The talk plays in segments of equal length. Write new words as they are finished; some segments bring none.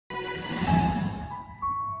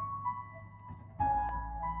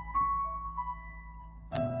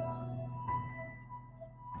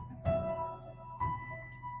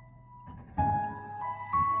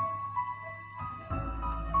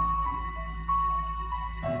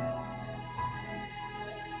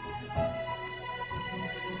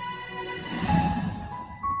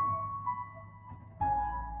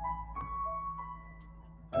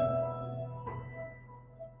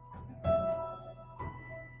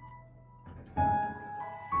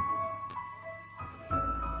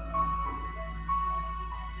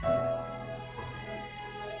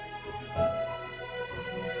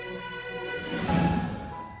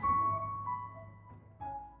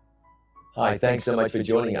Hi, thanks so much for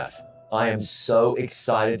joining us. I am so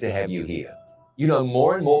excited to have you here. You know,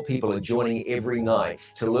 more and more people are joining every night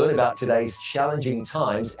to learn about today's challenging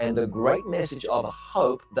times and the great message of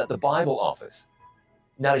hope that the Bible offers.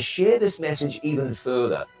 Now, to share this message even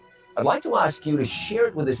further, I'd like to ask you to share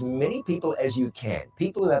it with as many people as you can,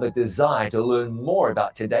 people who have a desire to learn more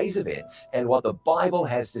about today's events and what the Bible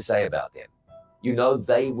has to say about them. You know,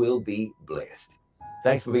 they will be blessed.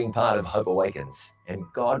 Thanks for being part of Hope Awakens, and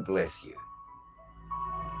God bless you.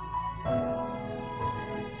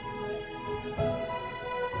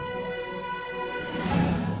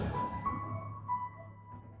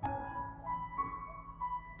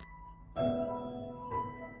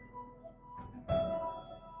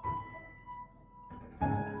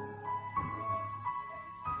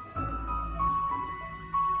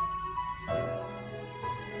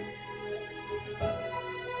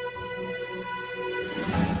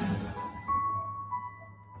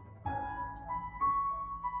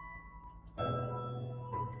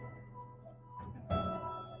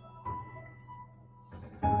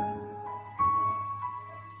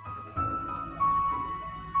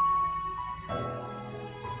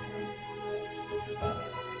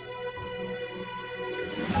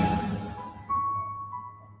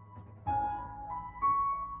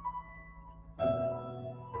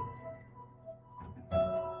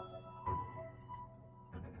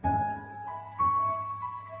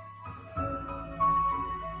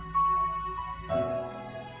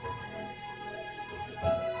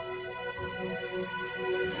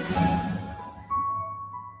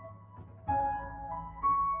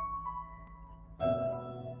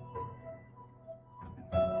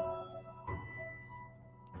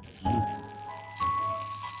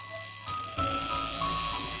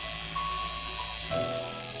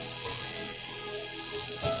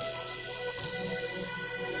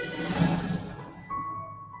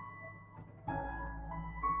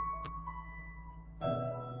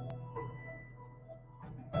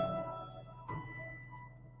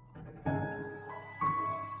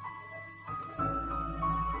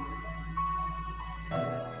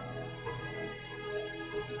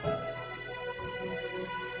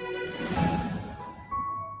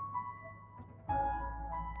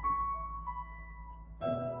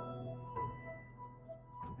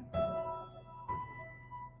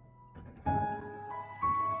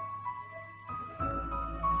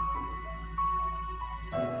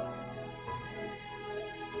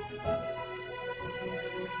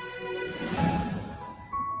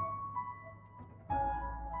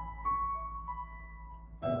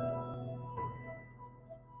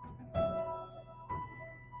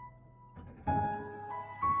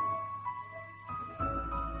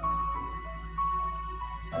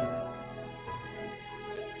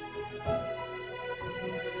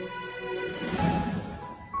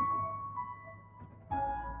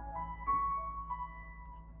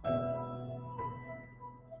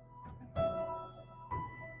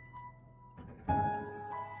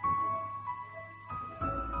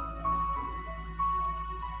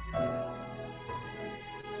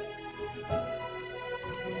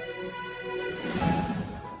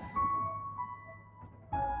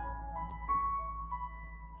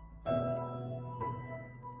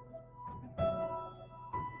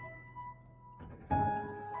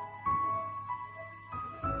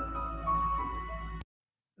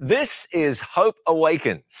 This is Hope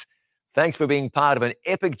Awakens. Thanks for being part of an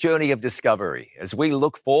epic journey of discovery as we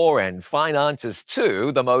look for and find answers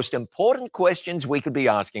to the most important questions we could be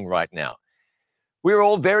asking right now. We're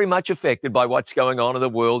all very much affected by what's going on in the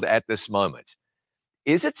world at this moment.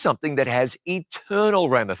 Is it something that has eternal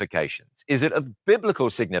ramifications? Is it of biblical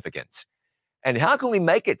significance? And how can we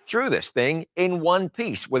make it through this thing in one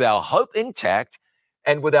piece with our hope intact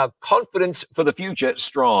and with our confidence for the future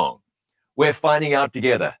strong? We're finding out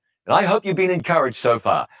together, and I hope you've been encouraged so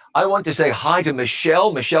far. I want to say hi to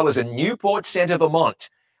Michelle. Michelle is in Newport Center, Vermont,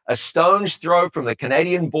 a stone's throw from the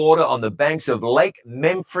Canadian border on the banks of Lake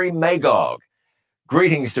Memphrey-Magog.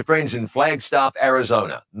 Greetings to friends in Flagstaff,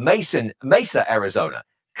 Arizona, Mesa, Arizona,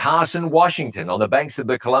 Carson, Washington, on the banks of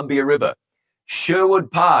the Columbia River, Sherwood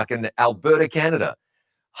Park in Alberta, Canada.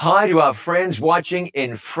 Hi to our friends watching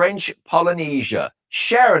in French Polynesia.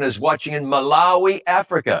 Sharon is watching in Malawi,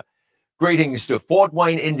 Africa. Greetings to Fort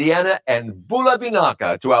Wayne, Indiana, and Bula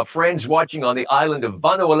Vinaka to our friends watching on the island of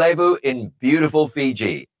Vanuatu in beautiful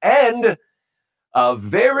Fiji. And a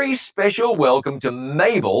very special welcome to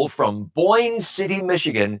Mabel from Boyne City,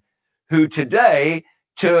 Michigan, who today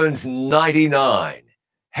turns 99.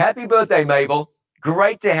 Happy birthday, Mabel.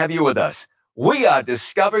 Great to have you with us. We are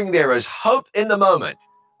discovering there is hope in the moment.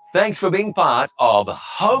 Thanks for being part of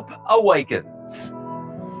Hope Awakens.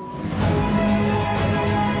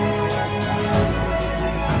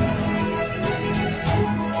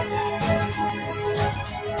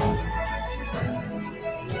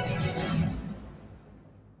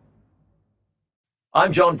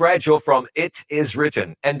 I'm John Bradshaw from It Is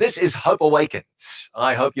Written, and this is Hope Awakens.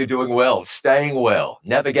 I hope you're doing well, staying well,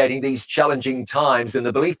 navigating these challenging times in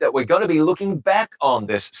the belief that we're going to be looking back on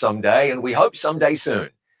this someday, and we hope someday soon.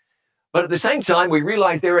 But at the same time, we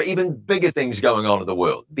realize there are even bigger things going on in the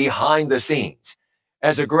world, behind the scenes,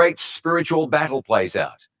 as a great spiritual battle plays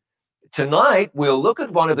out. Tonight, we'll look at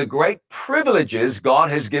one of the great privileges God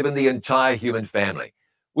has given the entire human family.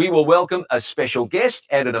 We will welcome a special guest,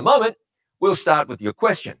 and in a moment, we'll start with your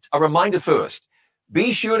questions. A reminder first,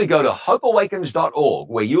 be sure to go to hopeawakens.org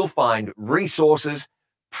where you'll find resources,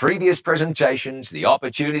 previous presentations, the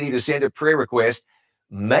opportunity to send a prayer request.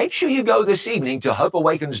 Make sure you go this evening to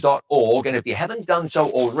hopeawakens.org, and if you haven't done so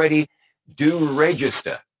already, do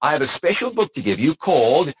register. I have a special book to give you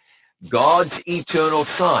called God's Eternal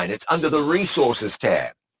Sign. It's under the Resources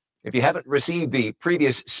tab. If you haven't received the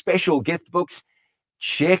previous special gift books,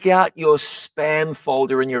 check out your spam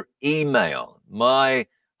folder in your email. My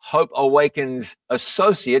Hope Awakens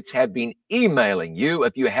associates have been emailing you.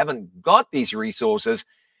 If you haven't got these resources,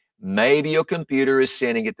 maybe your computer is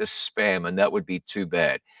sending it to spam, and that would be too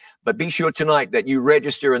bad. But be sure tonight that you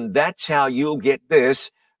register, and that's how you'll get this,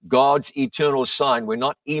 God's Eternal Sign. We're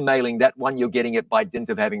not emailing that one. You're getting it by dint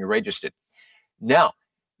of having registered. Now,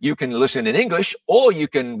 you can listen in English, or you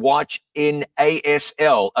can watch in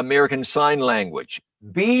ASL, American Sign Language.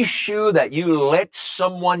 Be sure that you let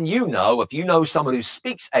someone you know, if you know someone who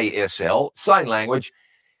speaks ASL, sign language,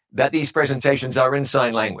 that these presentations are in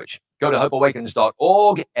sign language. Go to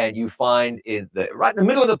hopeawakens.org and you find right in the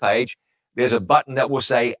middle of the page, there's a button that will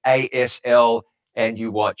say ASL, and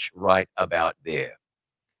you watch right about there.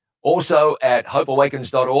 Also at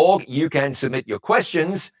hopeawakens.org, you can submit your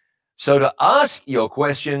questions. So to ask your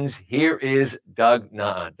questions, here is Doug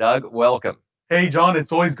Nah. Doug, welcome. Hey, John,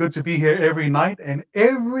 it's always good to be here every night. And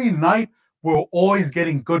every night, we're always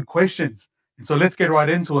getting good questions. And so let's get right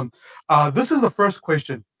into them. This is the first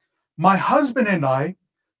question. My husband and I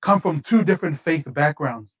come from two different faith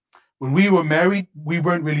backgrounds. When we were married, we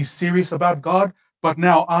weren't really serious about God, but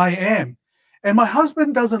now I am. And my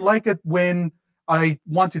husband doesn't like it when I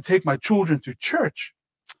want to take my children to church.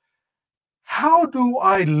 How do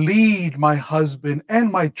I lead my husband and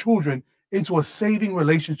my children into a saving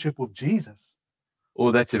relationship with Jesus? Oh,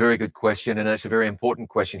 that's a very good question, and that's a very important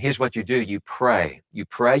question. Here's what you do. You pray. You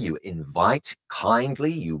pray, you invite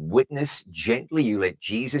kindly, you witness gently, you let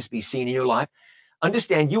Jesus be seen in your life.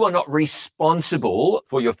 Understand, you are not responsible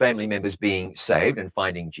for your family members being saved and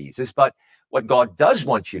finding Jesus, but what God does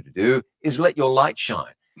want you to do is let your light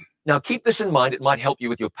shine. Now, keep this in mind. It might help you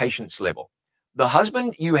with your patience level. The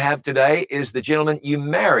husband you have today is the gentleman you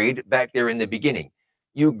married back there in the beginning.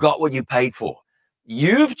 You got what you paid for.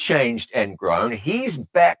 You've changed and grown. He's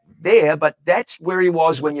back there, but that's where he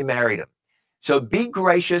was when you married him. So be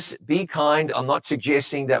gracious, be kind. I'm not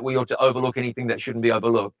suggesting that we ought to overlook anything that shouldn't be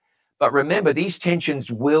overlooked. But remember, these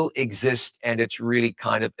tensions will exist, and it's really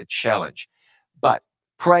kind of a challenge. But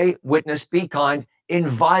pray, witness, be kind.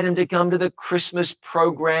 Invite him to come to the Christmas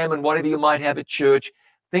program and whatever you might have at church,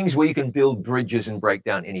 things where you can build bridges and break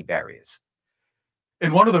down any barriers.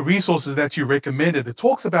 In one of the resources that you recommended, it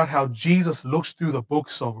talks about how Jesus looks through the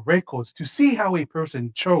books of records to see how a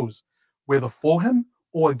person chose, whether for him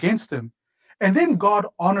or against him. And then God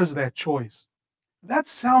honors that choice. That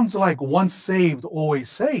sounds like once saved, always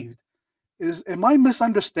saved. Am I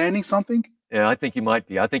misunderstanding something? Yeah, I think you might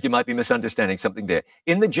be. I think you might be misunderstanding something there.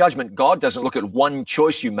 In the judgment, God doesn't look at one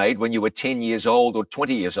choice you made when you were 10 years old or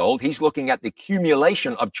 20 years old. He's looking at the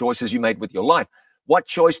accumulation of choices you made with your life. What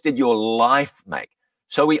choice did your life make?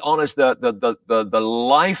 So he honors the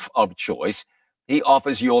life of choice. He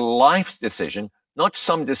offers your life's decision, not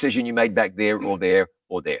some decision you made back there or there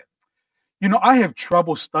or there. You know, I have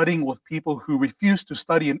trouble studying with people who refuse to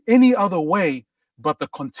study in any other way but the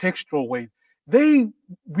contextual way. They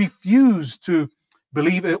refuse to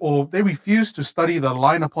believe it, or they refuse to study the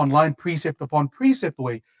line upon line, precept upon precept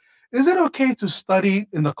way. Is it okay to study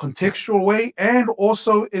in the contextual way and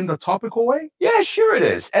also in the topical way? Yeah, sure it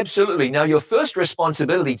is. Absolutely. Now, your first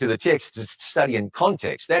responsibility to the text is to study in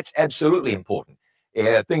context. That's absolutely important.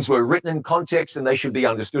 Yeah, things were written in context and they should be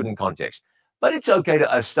understood in context. But it's okay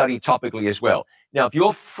to study topically as well. Now, if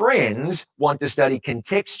your friends want to study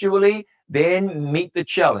contextually, then meet the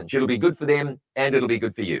challenge. It'll be good for them and it'll be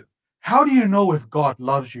good for you. How do you know if God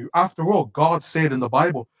loves you? After all, God said in the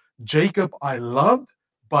Bible, Jacob I loved,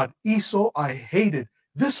 but Esau I hated.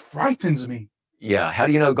 This frightens me. Yeah, how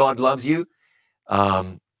do you know God loves you?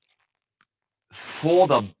 For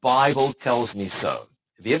the Bible tells me so.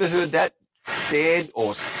 Have you ever heard that said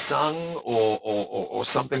or sung or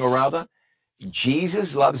something or other?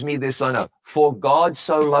 Jesus loves me, this I know. For God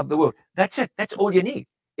so loved the world. That's it. That's all you need.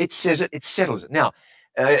 It says it. It settles it. Now,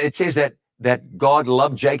 it says that God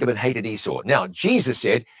loved Jacob and hated Esau. Now, Jesus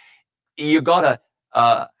said, you got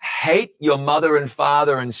to hate your mother and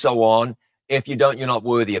father and so on. If you don't, you're not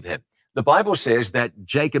worthy of him. The Bible says that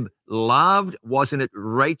Jacob loved, wasn't it,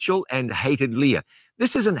 Rachel, and hated Leah.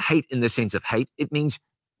 This isn't hate in the sense of hate. It means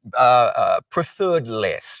preferred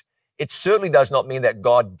less. It certainly does not mean that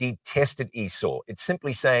God detested Esau. It's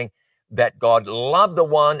simply saying that God loved the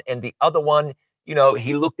one and the other one,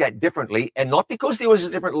 he looked at differently, and not because there was a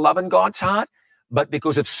different love in God's heart, but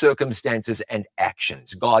because of circumstances and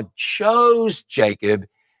actions. God chose Jacob,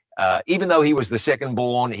 even though he was the second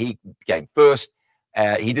born, he came first.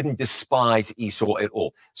 He didn't despise Esau at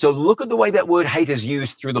all. So look at the way that word hate is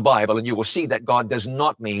used through the Bible, and you will see that God does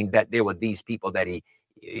not mean that there were these people that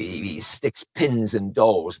he sticks pins and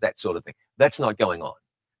dolls, that sort of thing. That's not going on.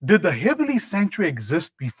 Did the heavenly sanctuary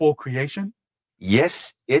exist before creation?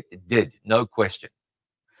 Yes, it did. No question.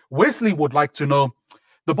 Wesley would like to know,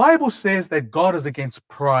 the Bible says that God is against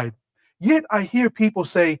pride. Yet I hear people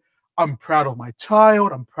say, I'm proud of my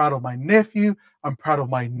child, I'm proud of my nephew, I'm proud of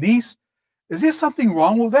my niece. Is there something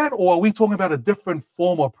wrong with that? Or are we talking about a different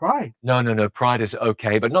form of pride? No. Pride is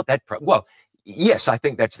okay, but not that pride. Well, yes, I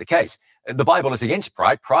think that's the case. The Bible is against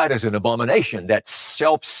pride. Pride is an abomination. That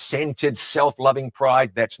self-centered, self-loving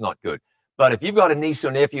pride, that's not good. But if you've got a niece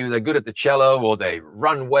or nephew, they're good at the cello, or they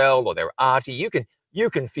run well, or they're arty, you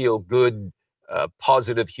can feel good,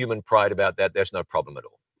 positive human pride about that. There's no problem at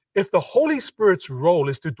all. If the Holy Spirit's role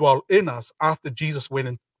is to dwell in us after Jesus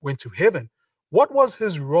went to heaven, what was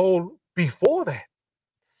his role before that?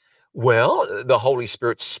 Well, the Holy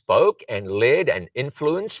Spirit spoke and led and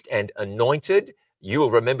influenced and anointed. You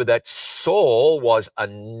will remember that Saul was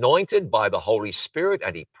anointed by the Holy Spirit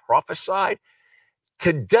and he prophesied.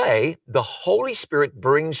 Today, the Holy Spirit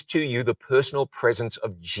brings to you the personal presence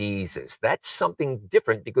of Jesus. That's something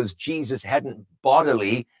different because Jesus hadn't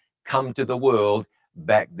bodily come to the world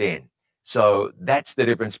back then. So that's the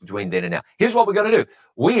difference between then and now. Here's what we're going to do.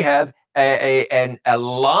 We have a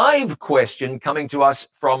live question coming to us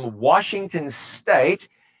from Washington State.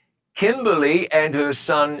 Kimberly and her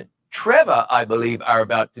son Trevor, I believe, are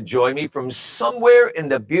about to join me from somewhere in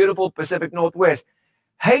the beautiful Pacific Northwest.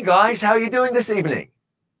 Hey guys, how are you doing this evening?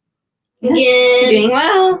 Good. Doing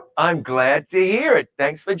well. I'm glad to hear it.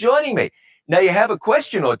 Thanks for joining me. Now you have a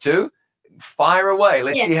question or two. Fire away.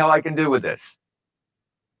 Let's see how I can do with this.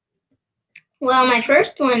 Well, my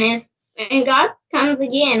first one is, when God comes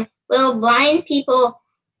again, will blind people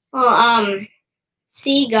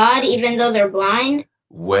see God even though they're blind?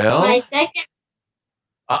 Well, my second.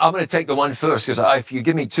 I'm going to take the one first because if you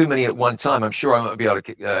give me too many at one time, I'm sure I won't be able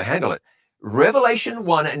to handle it. Revelation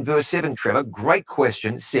 1 and verse 7, Trevor, great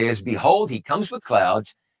question, says, behold, he comes with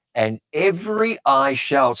clouds and every eye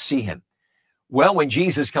shall see him. Well, when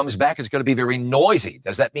Jesus comes back, it's going to be very noisy.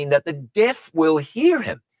 Does that mean that the deaf will hear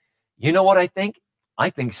him? You know what I think? I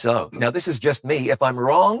think so. Now, this is just me. If I'm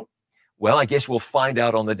wrong, well, I guess we'll find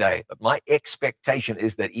out on the day. But my expectation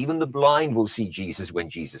is that even the blind will see Jesus when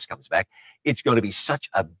Jesus comes back. It's going to be such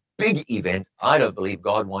a big event. I don't believe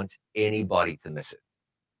God wants anybody to miss it.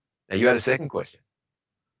 Now, you had a second question.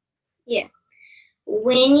 Yeah.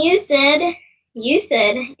 When you said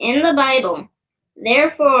in the Bible,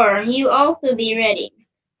 therefore you also be ready.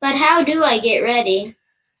 But how do I get ready?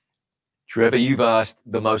 Trevor, you've asked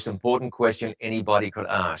the most important question anybody could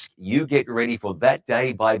ask. You get ready for that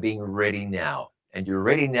day by being ready now. And you're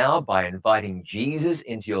ready now by inviting Jesus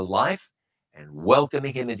into your life and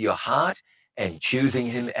welcoming him into your heart and choosing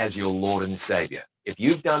him as your Lord and Savior. If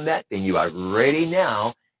you've done that, then you are ready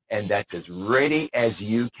now, and that's as ready as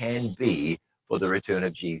you can be for the return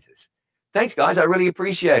of Jesus. Thanks, guys. I really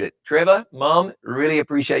appreciate it. Trevor, Mom, really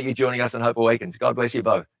appreciate you joining us on Hope Awakens. God bless you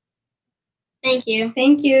both. Thank you.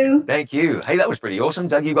 Thank you. Thank you. Hey, that was pretty awesome.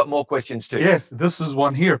 Doug, you got more questions too. Yes, this is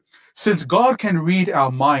one here. Since God can read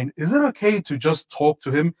our mind, is it okay to just talk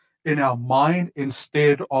to him in our mind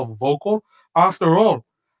instead of vocal? After all,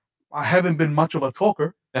 I haven't been much of a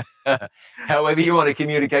talker. However you want to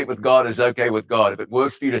communicate with God is okay with God. If it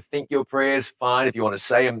works for you to think your prayers, fine. If you want to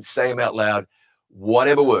say them out loud,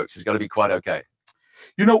 whatever works is going to be quite okay.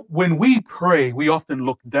 You know, when we pray, we often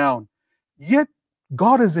look down. Yet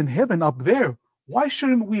God is in heaven up there. Why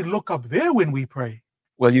shouldn't we look up there when we pray?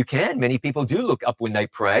 Well, you can. Many people do look up when they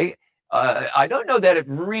pray. I don't know that it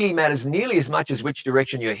really matters nearly as much as which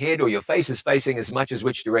direction your head or your face is facing as much as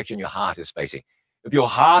which direction your heart is facing. If your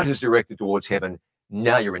heart is directed towards heaven,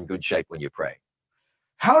 now you're in good shape when you pray.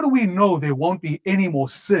 How do we know there won't be any more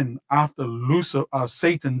sin after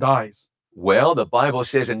Satan dies? Well, the Bible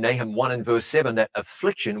says in Nahum 1 and verse 7 that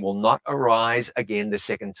affliction will not arise again the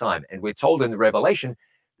second time. And we're told in the Revelation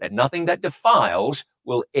that nothing that defiles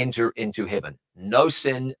will enter into heaven. No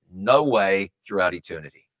sin, no way throughout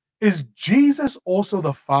eternity. Is Jesus also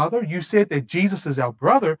the Father? You said that Jesus is our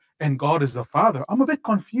brother and God is the Father. I'm a bit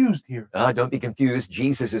confused here. Don't be confused.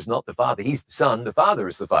 Jesus is not the Father. He's the Son. The Father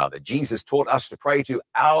is the Father. Jesus taught us to pray to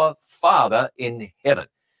our Father in heaven.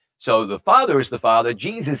 So the Father is the Father.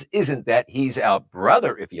 Jesus isn't that. He's our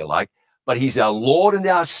brother, if you like, but he's our Lord and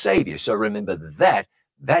our Savior. So remember that.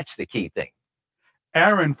 That's the key thing.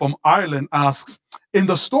 Aaron from Ireland asks, in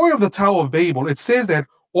the story of the Tower of Babel, it says that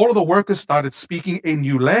all of the workers started speaking a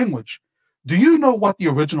new language. Do you know what the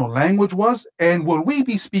original language was? And will we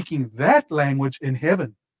be speaking that language in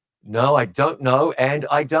heaven? No, I don't know, and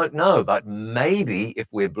I don't know. But maybe if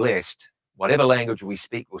we're blessed, whatever language we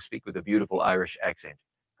speak, we'll speak with a beautiful Irish accent.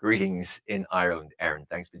 Greetings in Ireland, Aaron.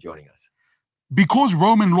 Thanks for joining us. Because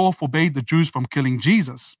Roman law forbade the Jews from killing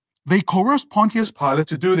Jesus, they coerced Pontius Pilate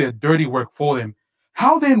to do their dirty work for them.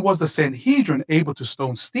 How then was the Sanhedrin able to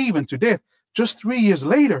stone Stephen to death just 3 years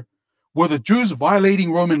later? Were the Jews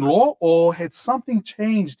violating Roman law, or had something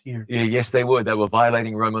changed here? Yes, they were. They were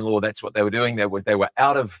violating Roman law. That's what they were doing. They were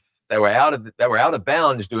out of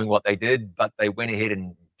bounds doing what they did, but they went ahead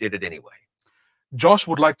and did it anyway. Josh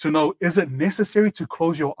would like to know, is it necessary to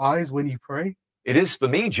close your eyes when you pray? It is for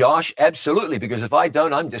me, Josh, absolutely, because if I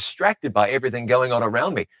don't, I'm distracted by everything going on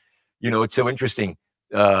around me. You know, it's so interesting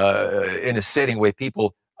in a setting where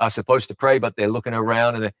people are supposed to pray, but they're looking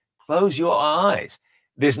around and they close your eyes.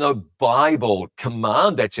 There's no Bible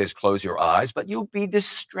command that says close your eyes, but you'll be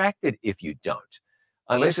distracted if you don't.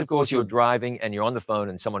 Unless, of course, you're driving and you're on the phone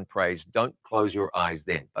and someone prays, don't close your eyes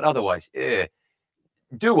then. But otherwise,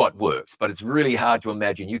 do what works. But it's really hard to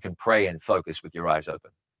imagine you can pray and focus with your eyes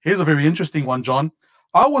open. Here's a very interesting one, John.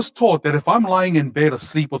 I was taught that if I'm lying in bed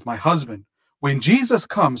asleep with my husband, when Jesus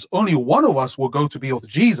comes, only one of us will go to be with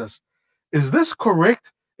Jesus. Is this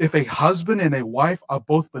correct if a husband and a wife are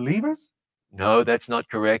both believers? No, that's not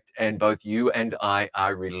correct. And both you and I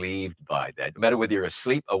are relieved by that. No matter whether you're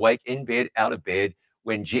asleep, awake, in bed, out of bed,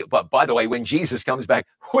 but by the way, when Jesus comes back,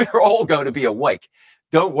 we're all going to be awake.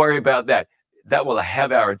 Don't worry about that. That will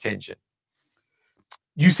have our attention.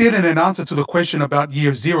 You said in an answer to the question about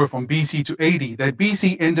year 0 from BC to AD that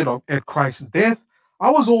BC ended at Christ's death. I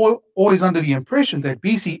was always under the impression that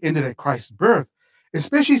BC ended at Christ's birth,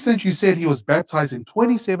 especially since you said he was baptized in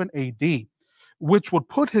 27 AD, which would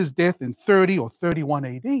put his death in 30 or 31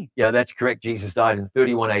 AD. Yeah, that's correct. Jesus died in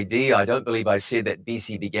 31 AD. I don't believe I said that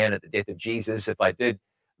BC began at the death of Jesus. If I did,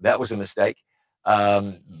 that was a mistake.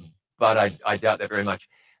 But I doubt that very much.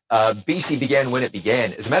 BC began when it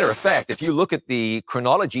began. As a matter of fact, if you look at the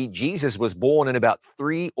chronology, Jesus was born in about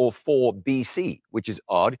 3 or 4 BC, which is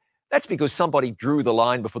odd. That's because somebody drew the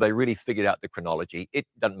line before they really figured out the chronology. It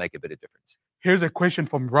doesn't make a bit of difference. Here's a question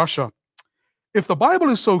from Russia. If the Bible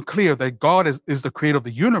is so clear that God is the creator of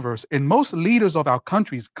the universe, and most leaders of our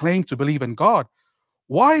countries claim to believe in God,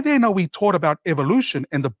 why then are we taught about evolution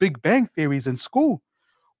and the Big Bang theories in school?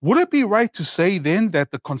 Would it be right to say then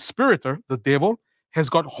that the conspirator, the devil, has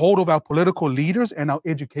got hold of our political leaders and our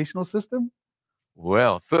educational system?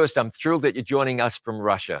 Well, first, I'm thrilled that you're joining us from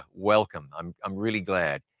Russia. Welcome. I'm really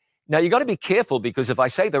glad. Now, you got to be careful, because if I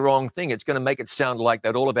say the wrong thing, it's going to make it sound like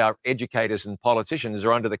that all of our educators and politicians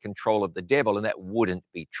are under the control of the devil, and that wouldn't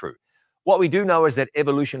be true. What we do know is that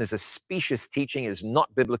evolution is a specious teaching. It is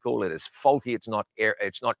not biblical. It is faulty. It's not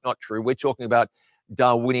true. We're talking about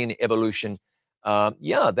Darwinian evolution.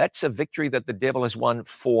 Yeah, that's a victory that the devil has won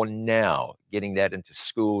for now, getting that into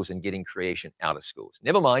schools and getting creation out of schools.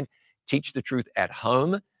 Never mind, teach the truth at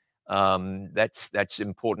home. That's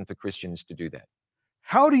important for Christians to do that.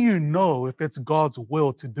 How do you know if it's God's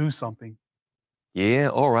will to do something? Yeah,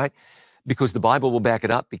 all right. Because the Bible will back it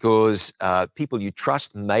up, because people you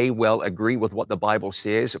trust may well agree with what the Bible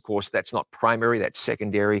says. Of course, that's not primary, that's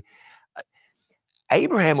secondary.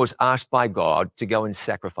 Abraham was asked by God to go and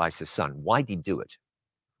sacrifice his son. Why did he do it?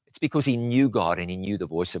 It's because he knew God and he knew the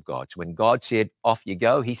voice of God. So when God said, off you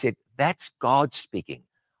go, he said, that's God speaking.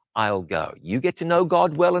 I'll go. You get to know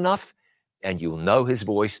God well enough, and you'll know his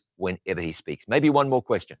voice whenever he speaks. Maybe one more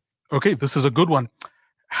question. Okay, this is a good one.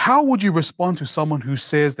 How would you respond to someone who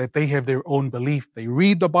says that they have their own belief? They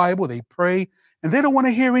read the Bible, they pray, and they don't want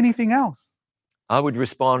to hear anything else. I would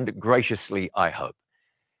respond graciously, I hope.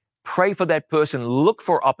 Pray for that person. Look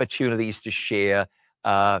for opportunities to share.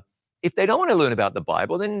 If they don't want to learn about the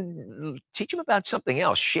Bible, then teach them about something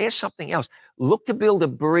else. Share something else. Look to build a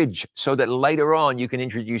bridge so that later on you can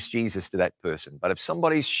introduce Jesus to that person. But if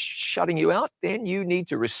somebody's shutting you out, then you need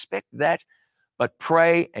to respect that, but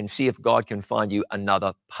pray and see if God can find you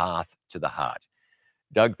another path to the heart.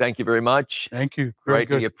 Doug, thank you very much. Thank you. Very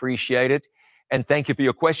Greatly good. appreciate it. And thank you for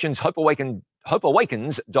your questions.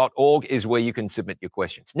 HopeAwakens.org is where you can submit your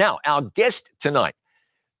questions. Now, our guest tonight,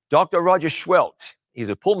 Dr. Roger Schwelt. He's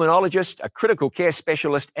a pulmonologist, a critical care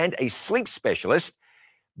specialist, and a sleep specialist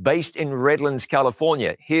based in Redlands,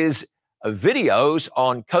 California. His videos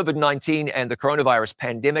on COVID-19 and the coronavirus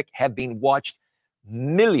pandemic have been watched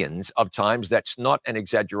millions of times. That's not an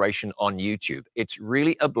exaggeration on YouTube. It's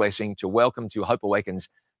really a blessing to welcome to Hope Awakens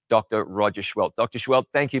Dr. Roger Schwelt. Dr. Schwelt,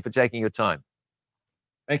 thank you for taking your time.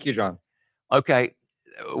 Thank you, John. Okay,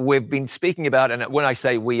 we've been speaking about, and when I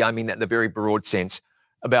say we, I mean that in the very broad sense,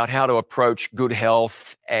 about how to approach good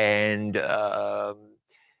health and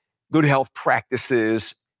good health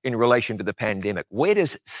practices in relation to the pandemic. Where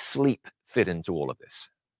does sleep fit into all of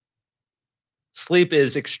this? Sleep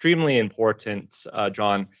is extremely important,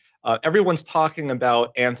 John. Everyone's talking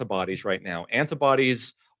about antibodies right now.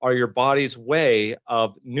 Antibodies are your body's way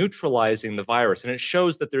of neutralizing the virus, and it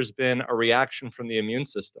shows that there's been a reaction from the immune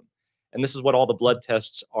system. And this is what all the blood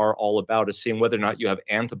tests are all about, is seeing whether or not you have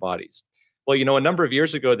antibodies. Well, you know, a number of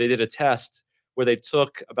years ago, they did a test where they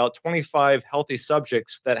took about 25 healthy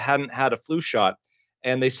subjects that hadn't had a flu shot,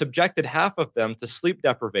 and they subjected half of them to sleep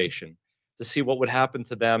deprivation to see what would happen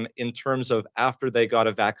to them in terms of after they got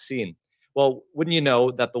a vaccine. Well, wouldn't you know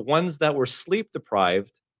that the ones that were sleep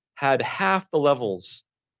deprived had half the levels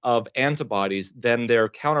of antibodies than their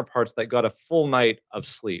counterparts that got a full night of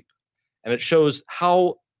sleep. And it shows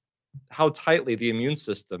how tightly the immune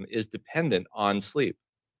system is dependent on sleep.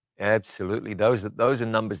 Absolutely. Those are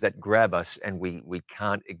numbers that grab us, and we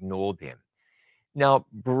can't ignore them. Now,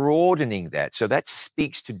 broadening that, so that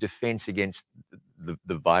speaks to defense against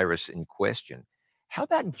the virus in question. How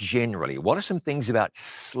about generally? What are some things about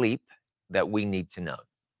sleep that we need to know?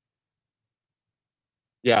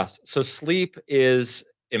 Yes. So sleep is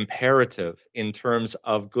imperative in terms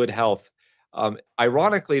of good health.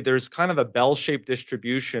 Ironically, there's kind of a bell-shaped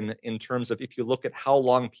distribution in terms of if you look at how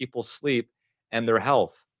long people sleep and their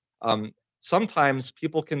health. Sometimes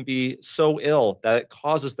people can be so ill that it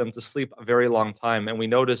causes them to sleep a very long time, and we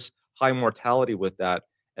notice high mortality with that.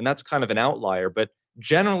 And that's kind of an outlier. But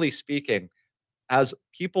generally speaking, as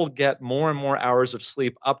people get more and more hours of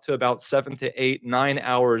sleep, up to about 7 to 8, 9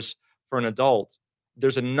 hours for an adult,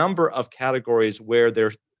 there's a number of categories where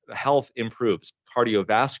their health improves: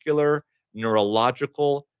 cardiovascular,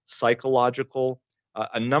 neurological, psychological,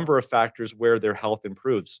 a number of factors where their health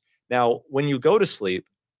improves. Now, when you go to sleep,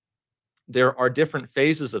 there are different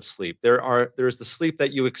phases of sleep. There's the sleep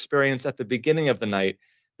that you experience at the beginning of the night.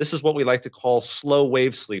 This is what we like to call slow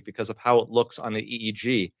wave sleep because of how it looks on the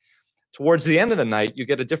EEG. Towards the end of the night, you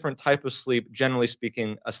get a different type of sleep, generally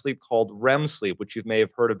speaking, a sleep called REM sleep, which you may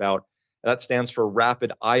have heard about. That stands for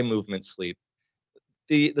rapid eye movement sleep.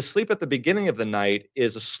 The sleep at the beginning of the night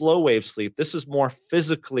is a slow wave sleep. This is more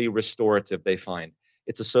physically restorative, they find.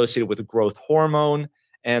 It's associated with growth hormone,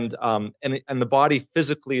 and the body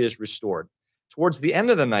physically is restored. Towards the end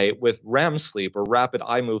of the night, with REM sleep or rapid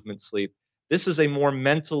eye movement sleep, this is a more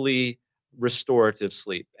mentally restorative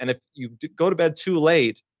sleep. And if you go to bed too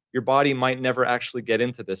late, your body might never actually get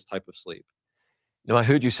into this type of sleep. Now, I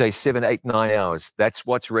heard you say 7, 8, 9 hours. That's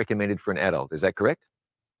what's recommended for an adult. Is that correct?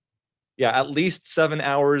 Yeah, at least 7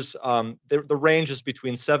 hours. The range is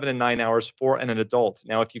between 7 and 9 hours for an adult.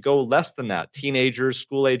 Now, if you go less than that, teenagers,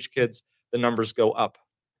 school-age kids, the numbers go up.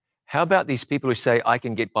 How about these people who say, I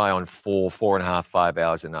can get by on 4, 4.5, 5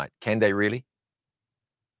 hours a night? Can they really?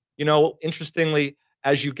 You know, interestingly,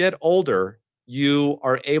 as you get older, you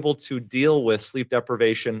are able to deal with sleep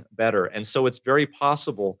deprivation better. And so it's very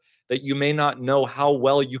possible that you may not know how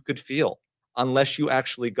well you could feel unless you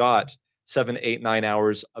actually got 7, 8, 9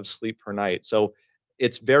 hours of sleep per night. So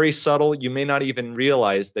it's very subtle. You may not even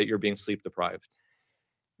realize that you're being sleep deprived.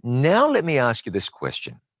 Now, let me ask you this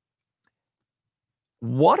question.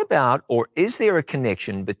 What about, or is there a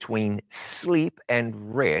connection between sleep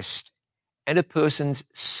and rest and a person's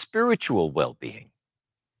spiritual well-being?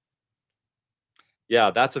 Yeah,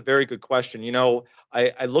 that's a very good question. You know,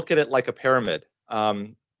 I look at it like a pyramid.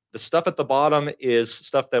 The stuff at the bottom is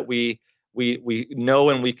stuff that we know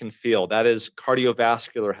and we can feel. That is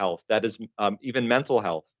cardiovascular health. That is even mental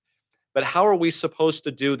health. But how are we supposed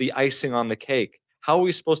to do the icing on the cake? How are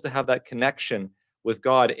we supposed to have that connection with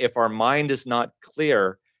God if our mind is not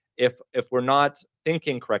clear, if we're not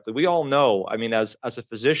thinking correctly? We all know, I mean, as a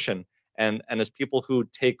physician and as people who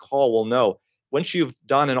take call will know, once you've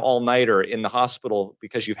done an all-nighter in the hospital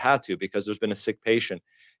because you've had to, because there's been a sick patient,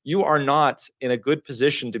 you are not in a good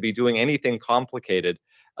position to be doing anything complicated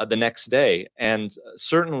the next day. And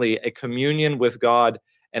certainly a communion with God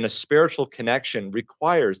and a spiritual connection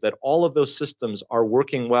requires that all of those systems are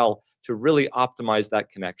working well to really optimize that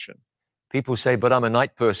connection. People say, but I'm a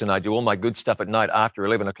night person. I do all my good stuff at night after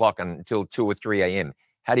 11 o'clock until 2 or 3 a.m.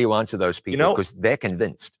 How do you answer those people? Because they're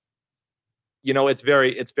convinced. It's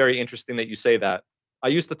very interesting that you say that. I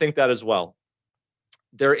used to think that as well.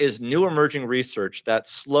 There is new emerging research that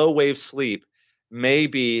slow wave sleep may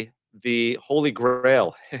be the holy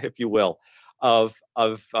grail, if you will, of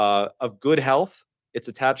good health. It's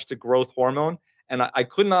attached to growth hormone. And I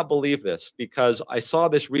could not believe this because I saw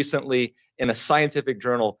this recently in a scientific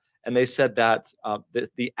journal, and they said that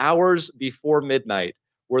the hours before midnight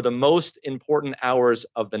were the most important hours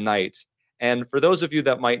of the night. And for those of you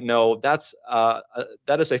that might know, that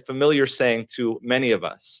is a familiar saying to many of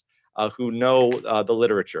us who know the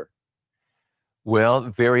literature. Well,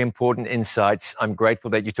 very important insights. I'm grateful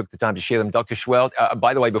that you took the time to share them. Dr. Schwelt,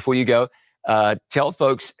 by the way, before you go, tell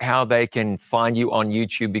folks how they can find you on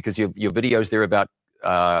YouTube, because your videos there about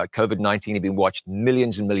COVID-19 have been watched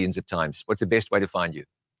millions and millions of times. What's the best way to find you?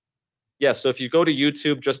 Yeah, so if you go to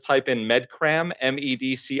YouTube, just type in Medcram,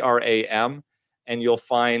 MEDCRAM, and you'll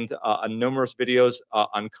find numerous videos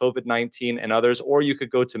on COVID-19 and others, or you could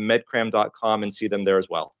go to medcram.com and see them there as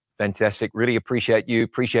well. Fantastic. Really appreciate you,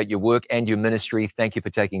 appreciate your work and your ministry. Thank you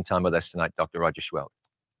for taking time with us tonight, Dr. Roger Schwelt.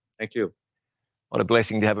 Thank you. What a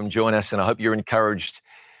blessing to have him join us, and I hope you're encouraged.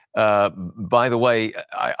 By the way,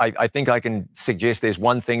 I think I can suggest there's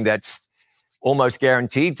one thing that's almost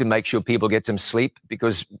guaranteed to make sure people get some sleep,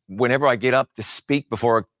 because whenever I get up to speak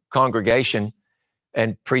before a congregation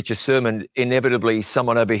and preach a sermon, inevitably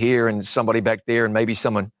someone over here and somebody back there and maybe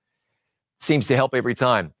someone seems to help every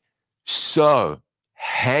time. So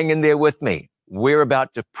hang in there with me. We're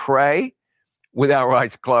about to pray with our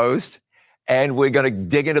eyes closed, and we're going to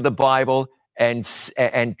dig into the Bible and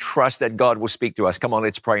trust that God will speak to us. Come on,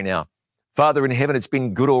 let's pray now. Father in heaven, it's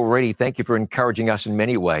been good already. Thank you for encouraging us in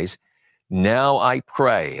many ways. Now I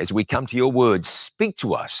pray, as we come to your word, speak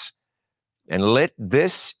to us, and let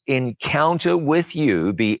this encounter with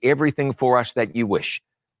you be everything for us that you wish.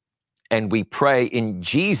 And we pray in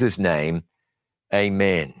Jesus' name,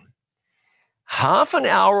 amen. Half an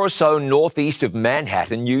hour or so northeast of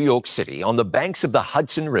Manhattan, New York City, on the banks of the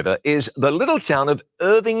Hudson River, is the little town of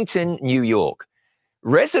Irvington, New York.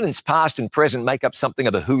 Residents past and present make up something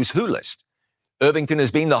of a who's who list. Irvington has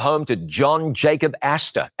been the home to John Jacob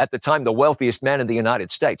Astor, at the time the wealthiest man in the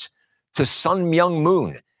United States, to Sun Myung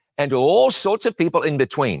Moon, and to all sorts of people in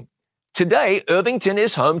between. Today, Irvington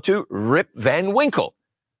is home to Rip Van Winkle,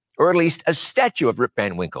 or at least a statue of Rip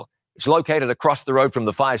Van Winkle. It's located across the road from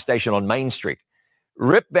the fire station on Main Street.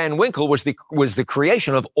 Rip Van Winkle was the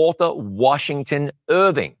creation of author Washington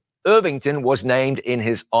Irving. Irvington was named in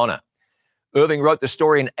his honor. Irving wrote the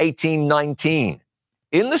story in 1819.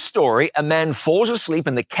 In the story, a man falls asleep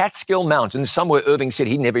in the Catskill Mountains, somewhere Irving said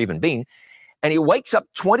he'd never even been, and he wakes up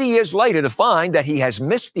 20 years later to find that he has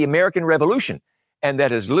missed the American Revolution and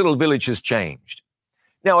that his little village has changed.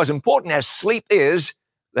 Now, as important as sleep is,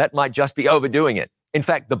 that might just be overdoing it. In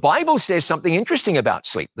fact, the Bible says something interesting about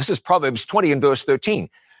sleep. This is Proverbs 20 and verse 13.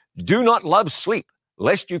 Do not love sleep,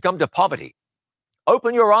 lest you come to poverty.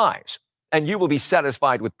 Open your eyes, and you will be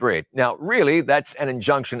satisfied with bread. Now, really, that's an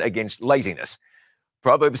injunction against laziness.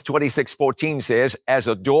 Proverbs 26:14 says, as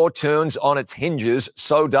a door turns on its hinges,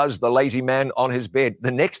 so does the lazy man on his bed. The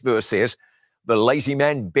next verse says, the lazy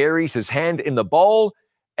man buries his hand in the bowl,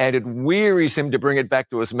 and it wearies him to bring it back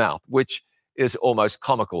to his mouth, which is almost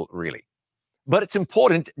comical, really. But it's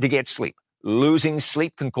important to get sleep. Losing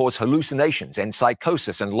sleep can cause hallucinations and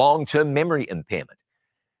psychosis and long-term memory impairment.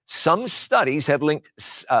 Some studies have linked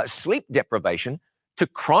sleep deprivation to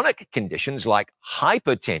chronic conditions like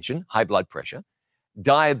hypertension, high blood pressure,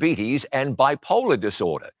 diabetes, and bipolar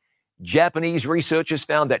disorder. Japanese researchers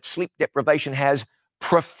found that sleep deprivation has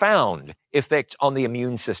profound effects on the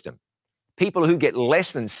immune system. People who get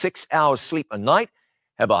less than 6 hours sleep a night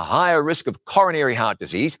have a higher risk of coronary heart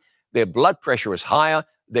disease, their blood pressure is higher,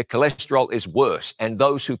 their cholesterol is worse, and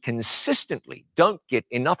those who consistently don't get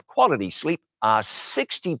enough quality sleep are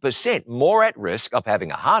 60% more at risk of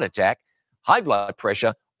having a heart attack, high blood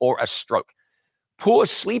pressure, or a stroke. Poor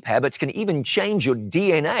sleep habits can even change your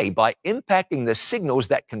DNA by impacting the signals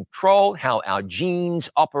that control how our genes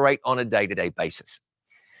operate on a day-to-day basis.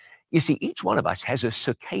 You see, each one of us has a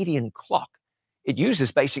circadian clock. It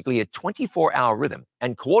uses basically a 24-hour rhythm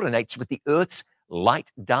and coordinates with the Earth's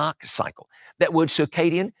light-dark cycle. That word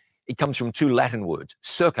circadian, it comes from two Latin words,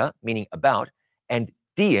 circa, meaning about, and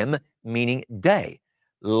diem, meaning day.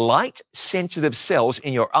 Light-sensitive cells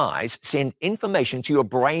in your eyes send information to your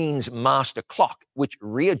brain's master clock, which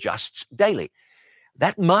readjusts daily.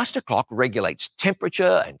 That master clock regulates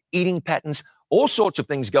temperature and eating patterns, all sorts of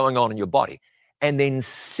things going on in your body. And then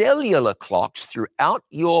cellular clocks throughout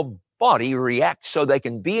your body react so they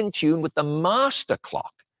can be in tune with the master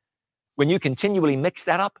clock. When you continually mix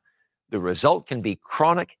that up, the result can be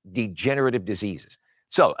chronic degenerative diseases.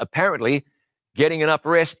 So apparently, getting enough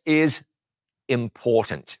rest is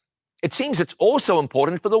important. It seems it's also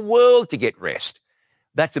important for the world to get rest.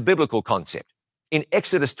 That's a biblical concept. In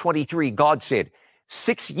Exodus 23, God said,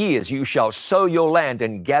 6 years you shall sow your land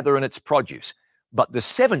and gather in its produce, but the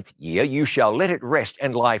 7th year you shall let it rest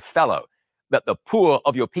and lie fallow, that the poor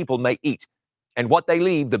of your people may eat, and what they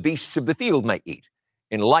leave the beasts of the field may eat.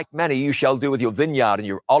 In like manner you shall do with your vineyard and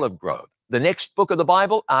your olive grove. The next book of the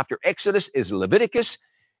Bible after Exodus is Leviticus,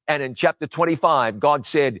 and in chapter 25, God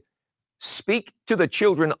said, speak to the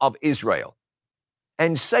children of Israel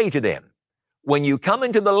and say to them, when you come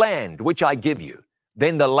into the land which I give you,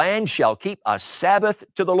 then the land shall keep a Sabbath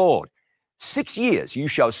to the Lord. 6 years you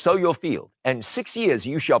shall sow your field, and 6 years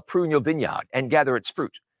you shall prune your vineyard and gather its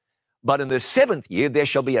fruit. But in the 7th year there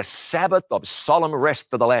shall be a Sabbath of solemn rest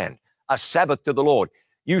for the land, a Sabbath to the Lord.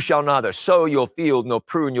 You shall neither sow your field nor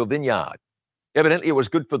prune your vineyard. Evidently it was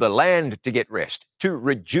good for the land to get rest, to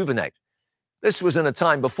rejuvenate. This was in a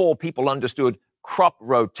time before people understood crop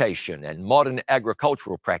rotation and modern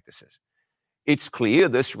agricultural practices. It's clear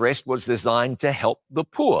this rest was designed to help the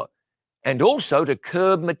poor and also to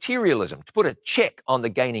curb materialism, to put a check on the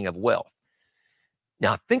gaining of wealth.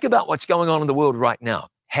 Now, think about what's going on in the world right now.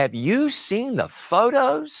 Have you seen the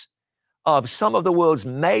photos of some of the world's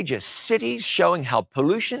major cities showing how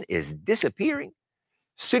pollution is disappearing?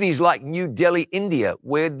 Cities like New Delhi, India,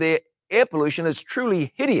 where their air pollution is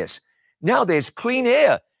truly hideous. Now there's clean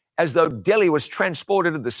air, as though Delhi was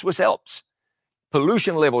transported to the Swiss Alps.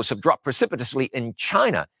 Pollution levels have dropped precipitously in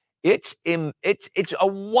China. It's a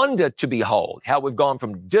wonder to behold how we've gone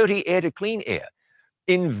from dirty air to clean air.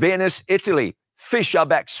 In Venice, Italy, fish are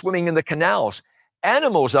back swimming in the canals.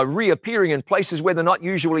 Animals are reappearing in places where they're not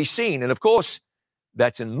usually seen. And of course,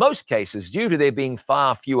 that's in most cases due to there being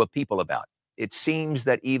far fewer people about. It seems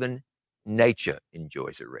that even nature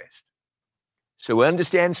enjoys a rest. So we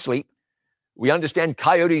understand sleep. We understand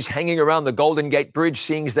coyotes hanging around the Golden Gate Bridge,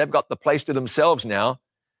 seeing as they've got the place to themselves now.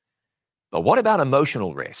 But what about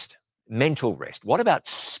emotional rest, mental rest? What about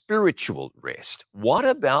spiritual rest? What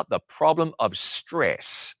about the problem of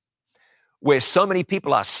stress, where so many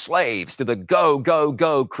people are slaves to the go, go,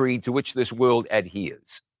 go creed to which this world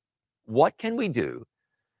adheres? What can we do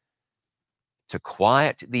to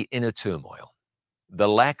quiet the inner turmoil, the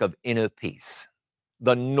lack of inner peace,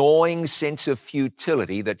 the gnawing sense of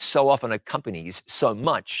futility that so often accompanies so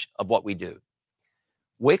much of what we do?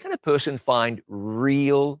 Where can a person find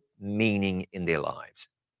real meaning in their lives?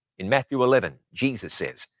 In Matthew 11, Jesus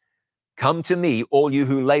says, come to me, all you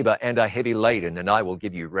who labor and are heavy laden, and I will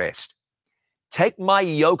give you rest. Take my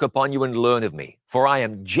yoke upon you and learn of me, for I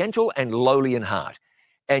am gentle and lowly in heart,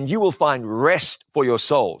 and you will find rest for your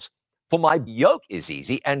souls. For my yoke is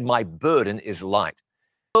easy and my burden is light.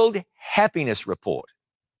 World Happiness Report.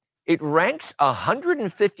 It ranks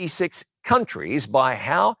 156 countries by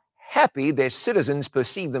how happy their citizens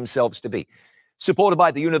perceive themselves to be, supported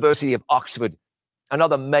by the University of Oxford and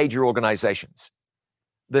other major organizations.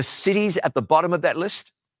 The cities at the bottom of that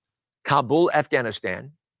list: Kabul,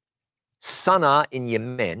 Afghanistan; Sana'a in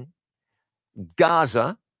Yemen;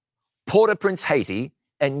 Gaza; Port-au-Prince, Haiti;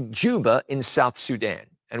 and Juba in South Sudan.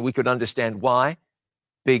 And we could understand why.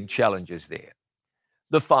 Big challenges there.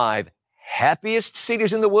 The 5 happiest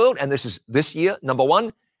cities in the world, and this is this year: number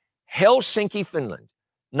 1, Helsinki, Finland;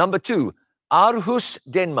 number 2, Aarhus,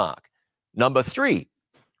 Denmark; number 3,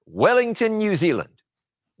 Wellington, New Zealand;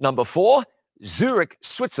 number 4, Zurich,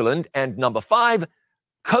 Switzerland; and number 5,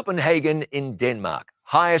 Copenhagen in Denmark.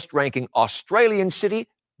 Highest ranking Australian city,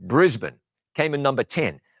 Brisbane, came in number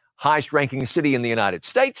 10. Highest ranking city in the United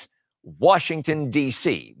States, Washington,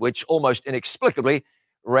 D.C., which almost inexplicably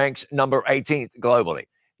ranks number 18th globally.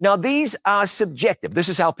 Now, these are subjective. This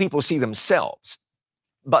is how people see themselves.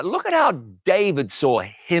 But look at how David saw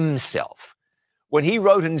himself when he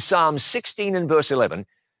wrote in Psalm 16 and verse 11,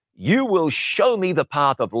 you will show me the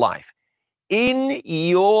path of life. In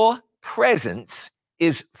your presence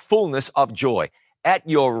is fullness of joy. At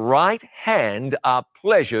your right hand are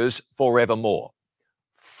pleasures forevermore.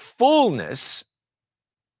 Fullness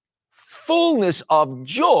of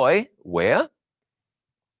joy, where?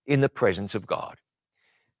 In the presence of God.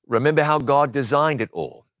 Remember how God designed it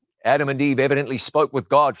all. Adam and Eve evidently spoke with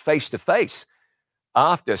God face to face.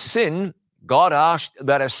 After sin, God asked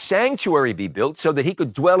that a sanctuary be built so that he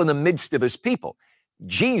could dwell in the midst of his people.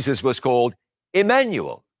 Jesus was called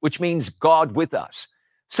Emmanuel, which means God with us.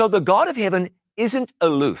 So the God of heaven isn't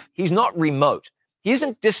aloof. He's not remote. He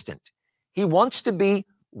isn't distant. He wants to be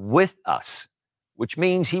with us, which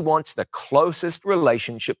means he wants the closest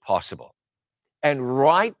relationship possible. And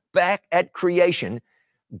right back at creation,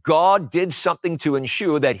 God did something to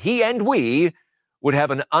ensure that he and we would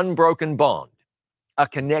have an unbroken bond, a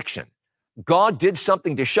connection. God did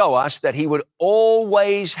something to show us that he would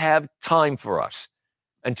always have time for us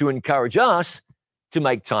and to encourage us to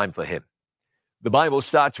make time for him. The Bible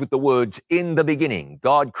starts with the words, "In the beginning,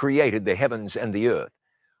 God created the heavens and the earth."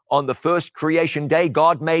 On the first creation day,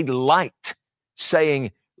 God made light,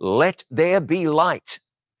 saying, "Let there be light."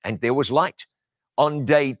 And there was light. On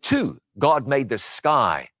day 2, God made the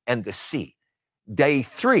sky and the sea. Day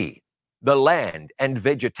 3, the land and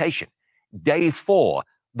vegetation. Day 4,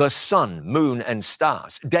 the sun, moon, and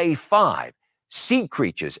stars. Day 5, sea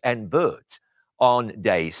creatures and birds. On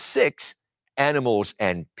day 6, animals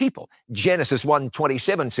and people. Genesis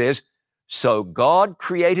 1:27 says, "So God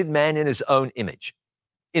created man in his own image.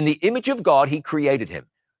 In the image of God, he created him.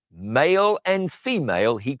 Male and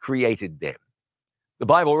female, he created them." The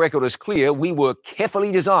Bible record is clear. We were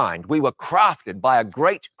carefully designed. We were crafted by a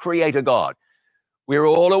great creator God. We're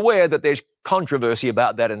all aware that there's controversy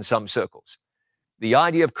about that in some circles. The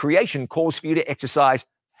idea of creation calls for you to exercise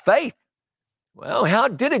faith. Well, how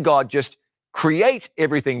did a God just create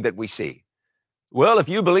everything that we see? Well, if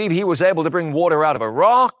you believe he was able to bring water out of a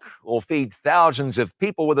rock or feed thousands of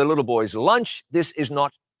people with a little boy's lunch, this is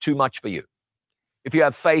not too much for you. If you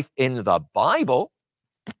have faith in the Bible,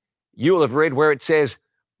 you'll have read where it says,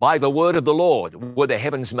 "By the word of the Lord were the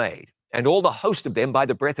heavens made, and all the host of them by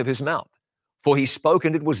the breath of his mouth. For he spoke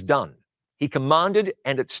and it was done. He commanded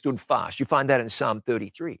and it stood fast." You find that in Psalm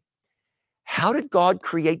 33. How did God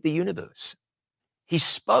create the universe? He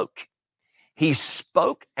spoke. He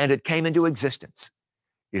spoke and it came into existence.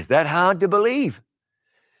 Is that hard to believe?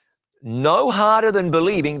 No harder than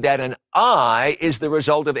believing that an eye is the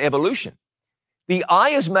result of evolution. The eye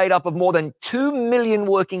is made up of more than 2 million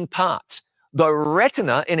working parts. The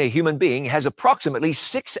retina in a human being has approximately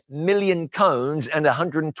 6 million cones and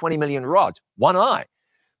 120 million rods. One eye.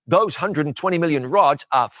 Those 120 million rods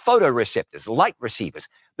are photoreceptors, light receivers.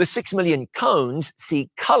 The 6 million cones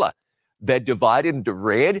see color. They're divided into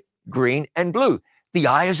red, green, and blue. The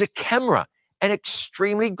eye is a camera, an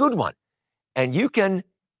extremely good one. And you can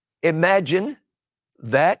imagine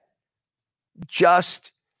that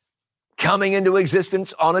just coming into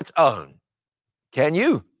existence on its own. Can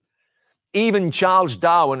you? Even Charles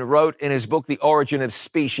Darwin wrote in his book, The Origin of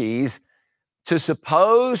Species, to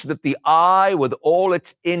suppose that the eye, with all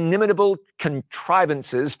its inimitable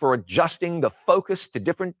contrivances for adjusting the focus to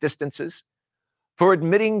different distances, for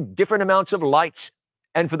admitting different amounts of light,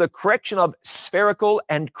 and for the correction of spherical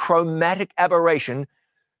and chromatic aberration,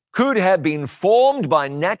 could have been formed by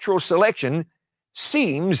natural selection,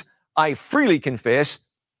 seems, I freely confess,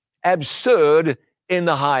 absurd in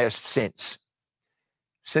the highest sense.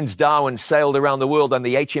 Since Darwin sailed around the world on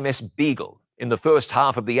the HMS Beagle in the first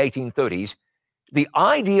half of the 1830s, the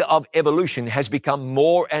idea of evolution has become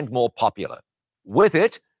more and more popular. With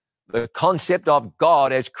it, the concept of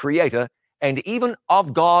God as creator and even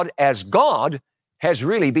of God as God has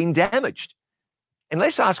really been damaged. And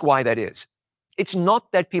let's ask why that is. It's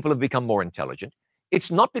not that people have become more intelligent.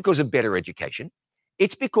 It's not because of better education.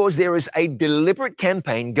 It's because there is a deliberate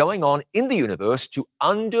campaign going on in the universe to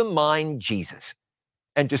undermine Jesus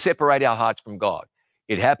and to separate our hearts from God.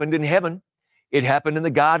 It happened in heaven. It happened in the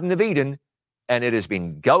Garden of Eden, and it has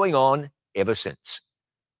been going on ever since.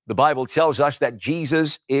 The Bible tells us that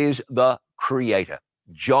Jesus is the creator.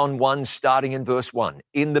 John 1, starting in verse 1,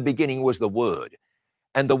 "In the beginning was the Word,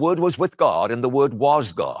 and the Word was with God, and the Word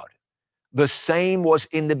was God. The same was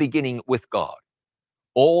in the beginning with God.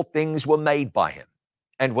 All things were made by him,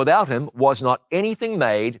 and without him was not anything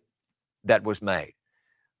made that was made."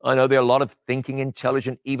 I know there are a lot of thinking,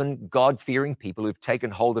 intelligent, even God-fearing people who've taken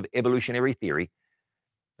hold of evolutionary theory.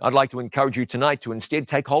 I'd like to encourage you tonight to instead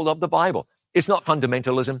take hold of the Bible. It's not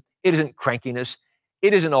fundamentalism. It isn't crankiness.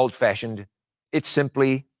 It isn't old-fashioned. It's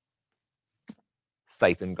simply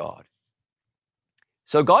faith in God.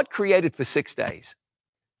 So God created for 6 days.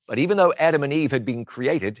 But even though Adam and Eve had been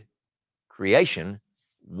created, creation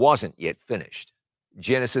wasn't yet finished.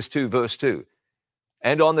 Genesis 2, verse 2.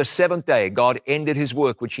 "And on the 7th day, God ended his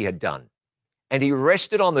work which he had done. And he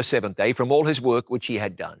rested on the 7th day from all his work which he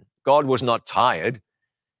had done." God was not tired,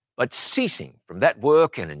 but ceasing from that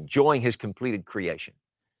work and enjoying his completed creation.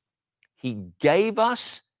 He gave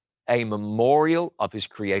us a memorial of his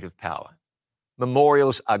creative power.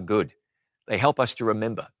 Memorials are good. They help us to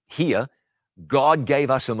remember. Here, God gave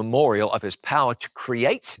us a memorial of his power to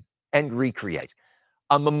create and recreate,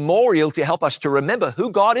 a memorial to help us to remember who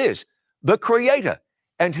God is, the creator,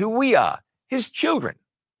 and who we are, his children,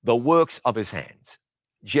 the works of his hands.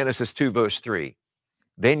 Genesis 2 verse 3.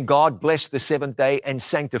 Then God blessed the seventh day and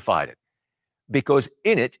sanctified it, because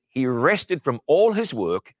in it he rested from all his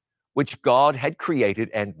work which God had created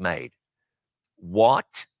and made.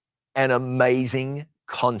 What an amazing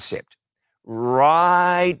concept.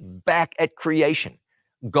 Right back at creation,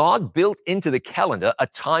 God built into the calendar a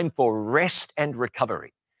time for rest and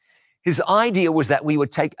recovery. His idea was that we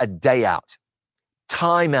would take a day out,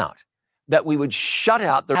 time out, that we would shut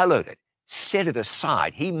out the hallowed it, set it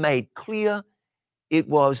aside. He made clear it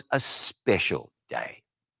was a special day.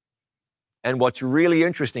 And what's really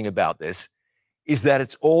interesting about this is that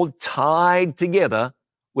it's all tied together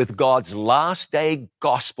with God's last day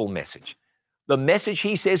gospel message. The message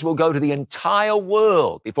he says will go to the entire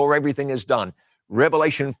world before everything is done.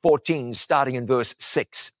 Revelation 14, starting in verse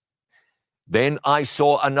 6. Then I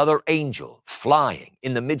saw another angel flying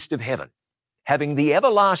in the midst of heaven, having the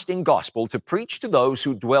everlasting gospel to preach to those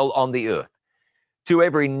who dwell on the earth, to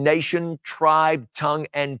every nation, tribe, tongue,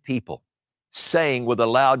 and people, saying with a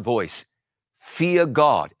loud voice, fear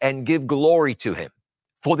God and give glory to him,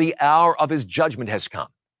 for the hour of his judgment has come,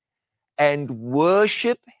 and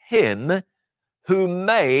worship him who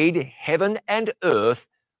made heaven and earth,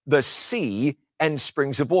 the sea, and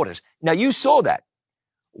springs of waters. Now you saw that.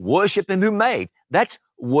 Worship him who made. That's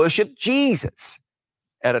worship Jesus.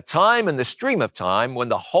 At a time in the stream of time when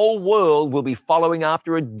the whole world will be following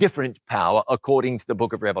after a different power according to the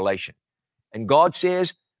book of Revelation. And God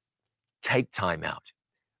says, take time out.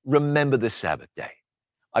 Remember the Sabbath day.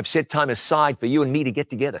 I've set time aside for you and me to get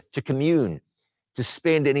together, to commune, to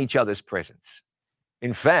spend in each other's presence.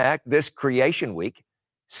 In fact, this creation week,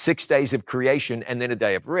 6 days of creation and then a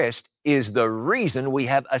day of rest, is the reason we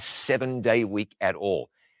have a 7-day week at all.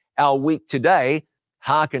 Our week today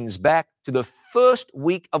harkens back to the first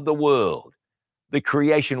week of the world, the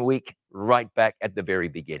creation week right back at the very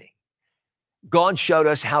beginning. God showed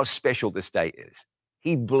us how special this day is.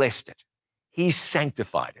 He blessed it. He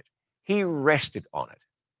sanctified it. He rested on it.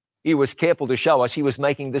 He was careful to show us he was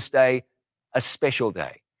making this day a special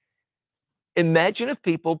day. Imagine if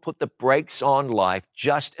people put the brakes on life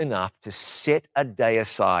just enough to set a day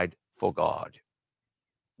aside for God.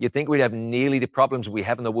 You think we'd have nearly the problems we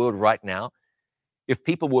have in the world right now if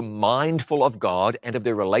people were mindful of God and of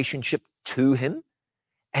their relationship to him?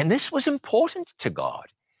 And this was important to God.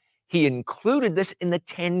 He included this in the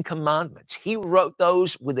 10 Commandments. He wrote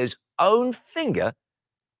those with his own finger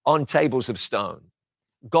on tables of stone.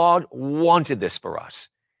 God wanted this for us.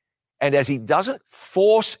 And as he doesn't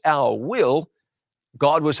force our will,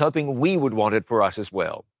 God was hoping we would want it for us as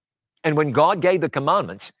well. And when God gave the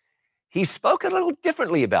commandments, he spoke a little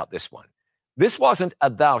differently about this one. This wasn't a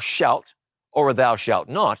thou shalt or a thou shalt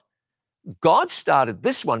not. God started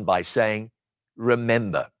this one by saying,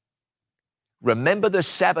 remember. Remember the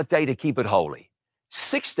Sabbath day to keep it holy.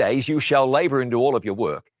 6 days you shall labor and do all of your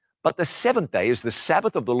work, but the 7th day is the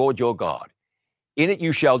Sabbath of the Lord your God. In it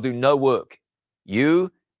you shall do no work,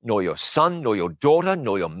 you, nor your son, nor your daughter,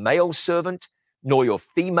 nor your male servant, nor your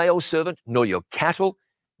female servant, nor your cattle,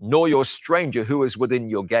 nor your stranger who is within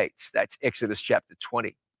your gates. That's Exodus chapter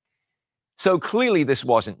 20. So clearly this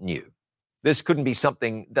wasn't new. This couldn't be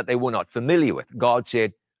something that they were not familiar with. God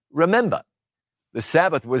said, remember, the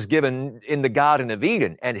Sabbath was given in the Garden of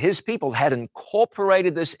Eden, and his people had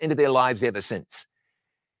incorporated this into their lives ever since.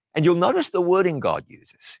 And you'll notice the wording God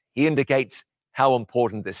uses. He indicates how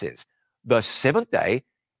important this is. The 7th day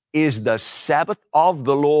is the Sabbath of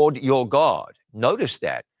the Lord your God. Notice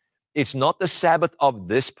that. It's not the Sabbath of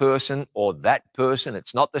this person or that person.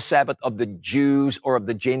 It's not the Sabbath of the Jews or of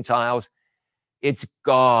the Gentiles. It's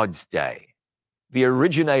God's day. The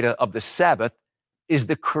originator of the Sabbath is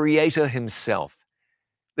the Creator himself.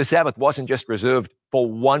 The Sabbath wasn't just reserved for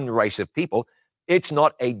one race of people. It's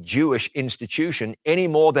not a Jewish institution any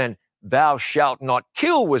more than thou shalt not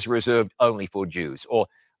kill was reserved only for Jews, or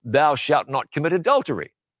thou shalt not commit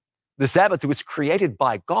adultery. The Sabbath was created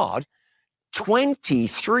by God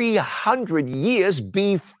 2,300 years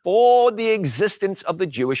before the existence of the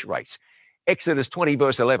Jewish race. Exodus 20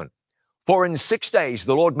 verse 11. For in 6 days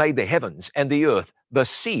the Lord made the heavens and the earth, the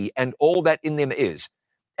sea, and all that in them is,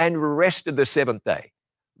 and rested the 7th day.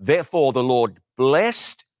 Therefore the Lord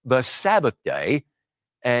blessed the Sabbath day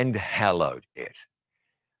and hallowed it.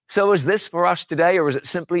 So is this for us today, or is it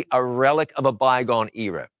simply a relic of a bygone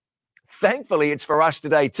era? Thankfully, it's for us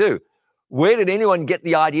today too. Where did anyone get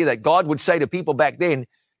the idea that God would say to people back then,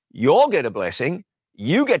 You'll get a blessing.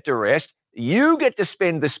 You get to rest. You get to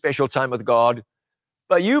spend this special time with God.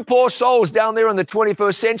 But you poor souls down there in the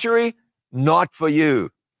 21st century, not for you.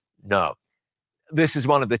 No, this is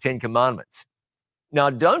one of the 10 commandments. Now,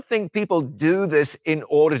 don't think people do this in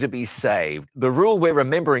order to be saved. The rule we're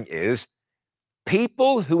remembering is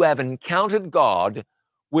people who have encountered God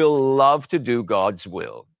will love to do God's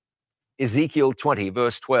will. Ezekiel 20,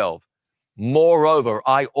 verse 12. Moreover,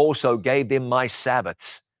 I also gave them my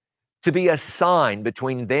Sabbaths to be a sign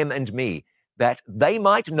between them and me, that they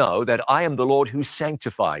might know that I am the Lord who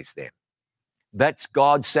sanctifies them. That's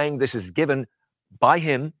God saying this is given by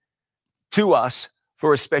him to us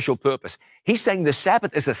for a special purpose. He's saying the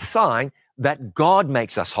Sabbath is a sign that God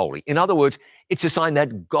makes us holy. In other words, it's a sign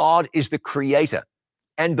that God is the creator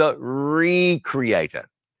and the recreator.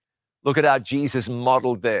 Look at how Jesus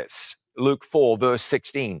modeled this. Luke 4, verse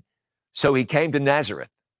 16. So he came to Nazareth.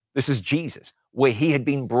 This is Jesus, where he had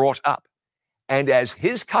been brought up. And as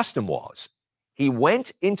his custom was, he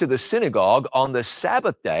went into the synagogue on the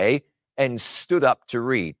Sabbath day and stood up to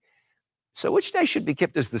read. So which day should be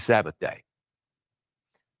kept as the Sabbath day?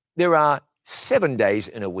 There are 7 days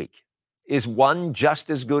in a week. Is one just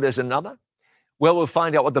as good as another? Well, we'll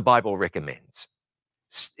find out what the Bible recommends.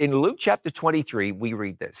 In Luke chapter 23, we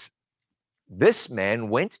read this. This man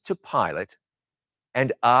went to Pilate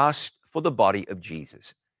and asked for the body of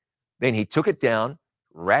Jesus. Then he took it down,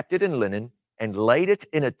 wrapped it in linen, and laid it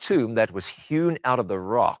in a tomb that was hewn out of the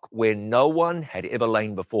rock where no one had ever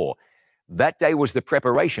lain before. That day was the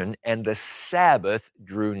preparation, and the Sabbath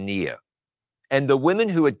drew near. And the women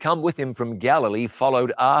who had come with him from Galilee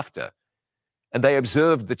followed after, and they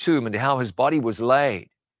observed the tomb and how his body was laid.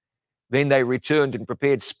 Then they returned and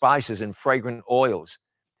prepared spices and fragrant oils,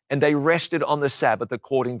 and they rested on the Sabbath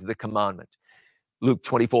according to the commandment. Luke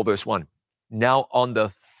 24, verse 1. Now on the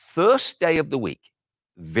first day of the week,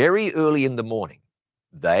 very early in the morning,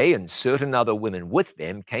 they and certain other women with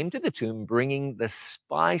them came to the tomb bringing the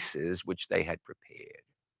spices which they had prepared.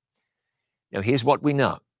 Now here's what we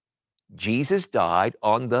know. Jesus died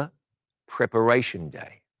on the preparation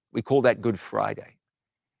day. We call that Good Friday.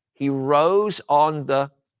 He rose on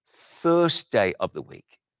the first day of the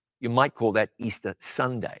week. You might call that Easter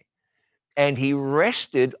Sunday. And he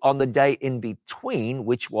rested on the day in between,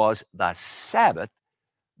 which was the Sabbath,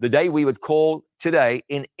 the day we would call today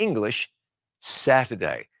in English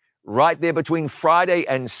Saturday. Right there between Friday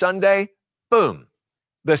and Sunday, boom,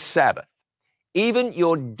 the Sabbath. Even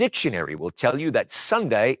your dictionary will tell you that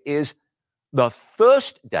Sunday is the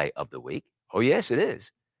first day of the week. Oh, yes, it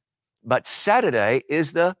is. But Saturday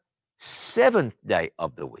is the seventh day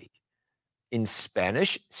of the week. In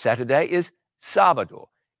Spanish, Saturday is Sábado.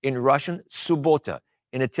 In Russian, Subota.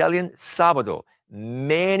 In Italian, Sabado.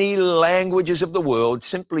 Many languages of the world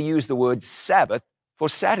simply use the word Sabbath for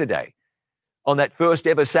Saturday. On that first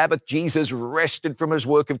ever Sabbath, Jesus rested from his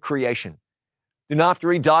work of creation. Then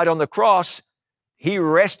after he died on the cross, he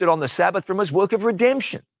rested on the Sabbath from his work of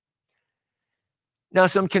redemption. Now,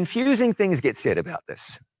 some confusing things get said about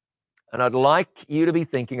this, and I'd like you to be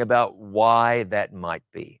thinking about why that might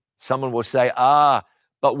be. Someone will say,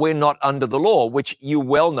 but we're not under the law, which you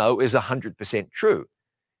well know is 100% true.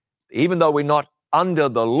 Even though we're not under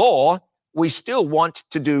the law, we still want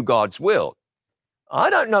to do God's will. I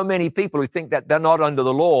don't know many people who think that they're not under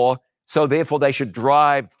the law, so therefore they should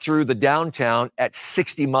drive through the downtown at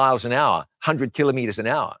 60 miles an hour, 100 kilometers an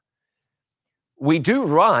hour. We do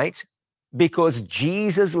right because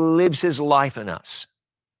Jesus lives his life in us,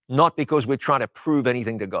 not because we're trying to prove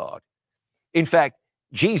anything to God. In fact,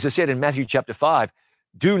 Jesus said in Matthew chapter 5,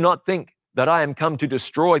 do not think that I am come to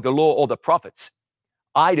destroy the law or the prophets.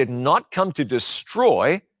 I did not come to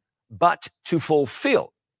destroy, but to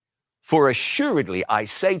fulfill. For assuredly I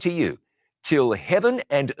say to you, till heaven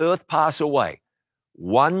and earth pass away,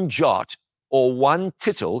 one jot or one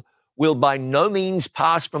tittle will by no means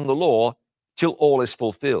pass from the law till all is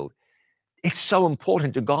fulfilled. It's so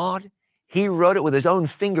important to God. He wrote it with his own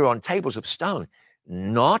finger on tables of stone,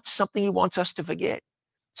 not something he wants us to forget.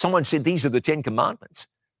 Someone said these are the 10 commandments,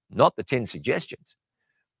 not the 10 suggestions.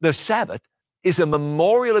 The Sabbath is a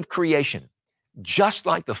memorial of creation, just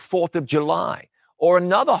like the 4th of July or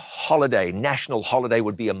another holiday, national holiday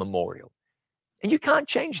would be a memorial. And you can't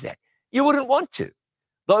change that. You wouldn't want to.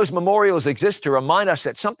 Those memorials exist to remind us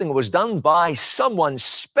that something was done by someone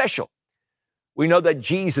special. We know that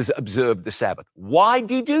Jesus observed the Sabbath. Why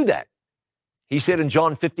did he do that? He said in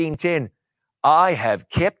John 15:10, I have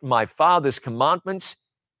kept my Father's commandments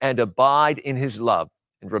and abide in his love.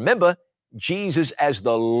 And remember, Jesus as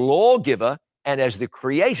the lawgiver and as the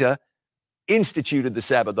creator instituted the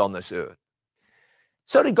Sabbath on this earth.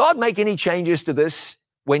 So did God make any changes to this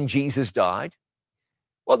when Jesus died?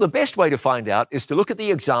 Well, the best way to find out is to look at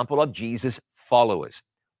the example of Jesus' followers.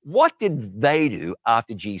 What did they do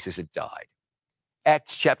after Jesus had died?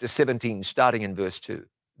 Acts chapter 17, starting in verse 2.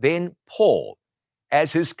 Then Paul,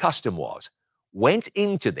 as his custom was, went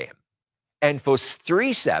into them and for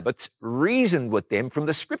 3 Sabbaths reasoned with them from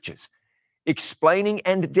the Scriptures, explaining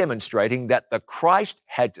and demonstrating that the Christ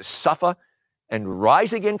had to suffer and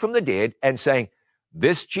rise again from the dead, and saying,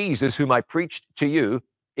 this Jesus whom I preached to you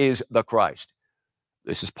is the Christ.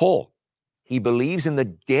 This is Paul. He believes in the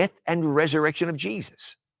death and resurrection of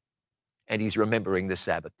Jesus, and he's remembering the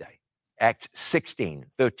Sabbath day. Acts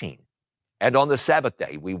 16:13. And on the Sabbath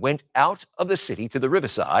day, we went out of the city to the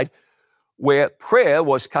riverside, where prayer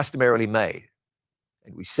was customarily made.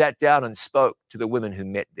 And we sat down and spoke to the women who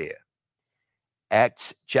met there.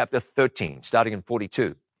 Acts chapter 13, starting in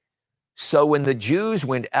 42. So when the Jews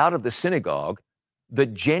went out of the synagogue, the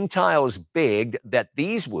Gentiles begged that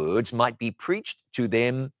these words might be preached to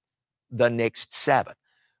them the next Sabbath.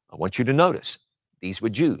 I want you to notice, these were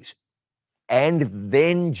Jews. And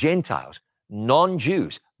then Gentiles,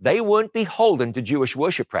 non-Jews. They weren't beholden to Jewish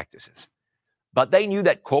worship practices, but they knew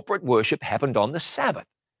that corporate worship happened on the Sabbath.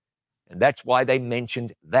 And that's why they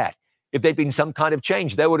mentioned that. If there'd been some kind of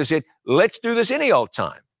change, they would have said, let's do this any old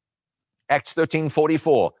time. Acts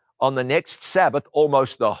 13:44. On the next Sabbath,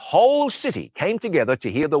 almost the whole city came together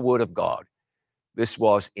to hear the word of God. This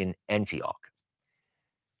was in Antioch.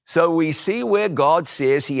 So we see where God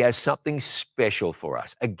says he has something special for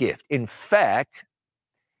us, a gift. In fact,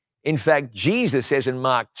 Jesus says in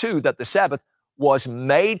Mark 2 that the Sabbath was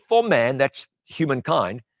made for man, that's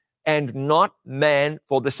humankind, and not man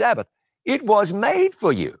for the Sabbath. It was made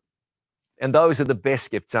for you. And those are the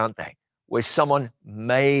best gifts, aren't they? Where someone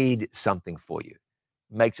made something for you,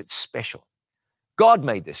 makes it special. God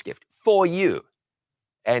made this gift for you,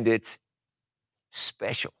 and it's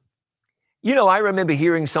special. You know, I remember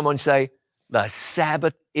hearing someone say, the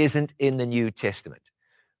Sabbath isn't in the New Testament.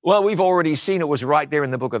 Well, we've already seen it was right there in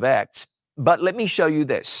the book of Acts, but let me show you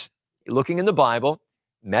this. Looking in the Bible,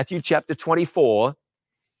 Matthew chapter 24,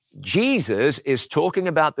 Jesus is talking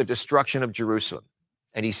about the destruction of Jerusalem,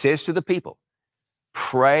 and he says to the people,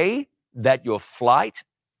 pray that your flight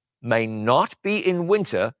may not be in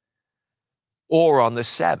winter or on the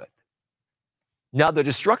Sabbath. Now, the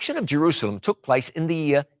destruction of Jerusalem took place in the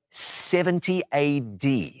year 70 AD.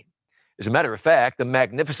 As a matter of fact, the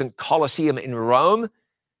magnificent Colosseum in Rome,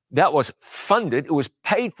 that was funded, it was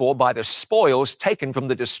paid for by the spoils taken from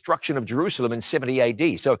the destruction of Jerusalem in 70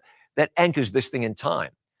 AD. So that anchors this thing in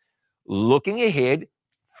time. Looking ahead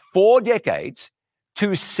 4 decades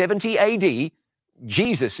to 70 AD,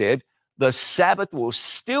 Jesus said, the Sabbath will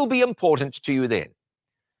still be important to you then.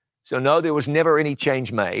 So no, there was never any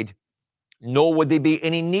change made, nor would there be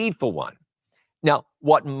any need for one. Now,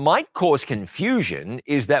 what might cause confusion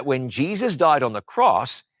is that when Jesus died on the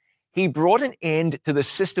cross, he brought an end to the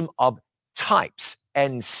system of types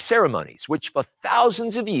and ceremonies, which for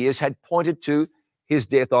thousands of years had pointed to his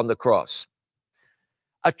death on the cross.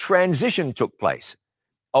 A transition took place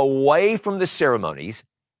away from the ceremonies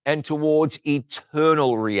and towards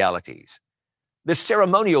eternal realities. The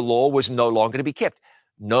ceremonial law was no longer to be kept.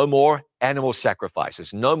 No more animal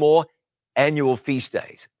sacrifices, no more annual feast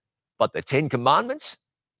days. But the 10 Commandments,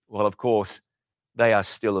 well, of course, they are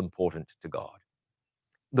still important to God.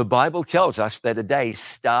 The Bible tells us that a day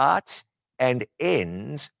starts and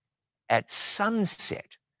ends at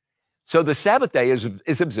sunset. So the Sabbath day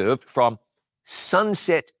is observed from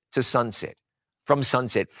sunset to sunset, from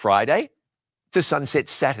sunset Friday to sunset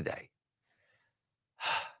Saturday.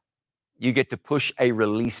 You get to push a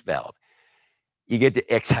release valve. You get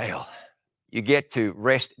to exhale. You get to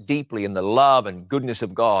rest deeply in the love and goodness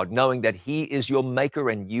of God, knowing that he is your maker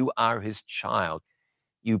and you are his child.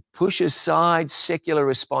 You push aside secular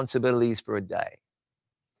responsibilities for a day.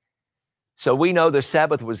 So we know the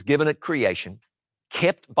Sabbath was given at creation,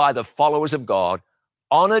 kept by the followers of God,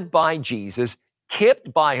 honored by Jesus,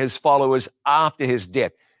 kept by his followers after his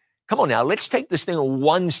death. Come on now, let's take this thing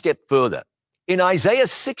one step further. In Isaiah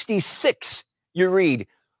 66, you read,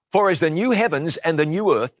 for as the new heavens and the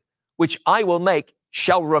new earth, which I will make,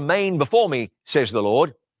 shall remain before me, says the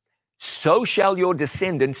Lord, so shall your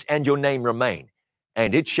descendants and your name remain.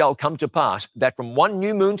 And it shall come to pass that from one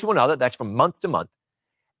new moon to another, that's from month to month,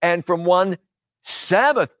 and from one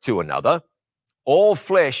Sabbath to another, all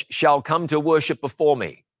flesh shall come to worship before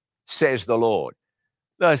me, says the Lord.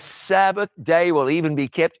 The Sabbath day will even be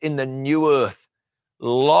kept in the new earth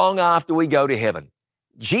long after we go to heaven.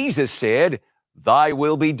 Jesus said, thy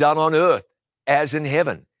will be done on earth as in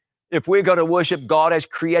heaven. If we're going to worship God as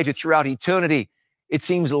creator throughout eternity, It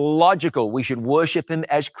seems logical we should worship him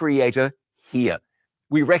as creator here.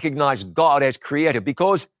 We recognize God as creator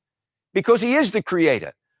because he is the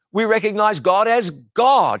creator. We recognize God as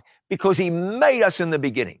God because he made us in the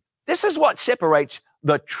beginning. This is what separates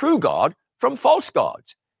the true God from false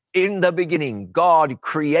gods. In the beginning, God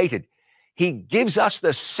created. He gives us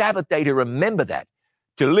the Sabbath day to remember that,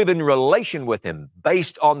 to live in relation with him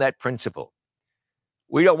based on that principle.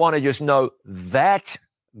 We don't want to just know that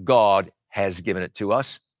God has given it to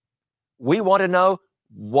us. We want to know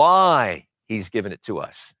why he's given it to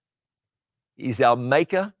us. He's our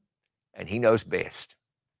maker, and he knows best.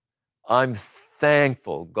 I'm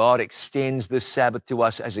thankful God extends this Sabbath to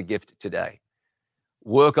us as a gift today.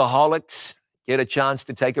 Workaholics get a chance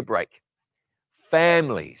to take a break.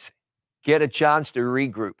 Families get a chance to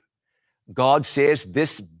regroup. God says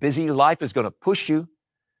this busy life is going to push you.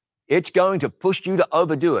 It's going to push you to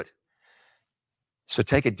overdo it. So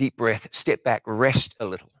take a deep breath, step back, rest a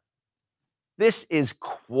little. This is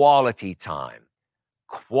quality time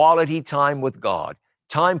with God,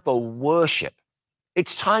 time for worship.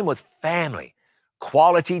 It's time with family,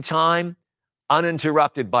 quality time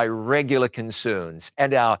uninterrupted by regular concerns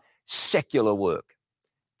and our secular work.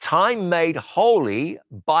 Time made holy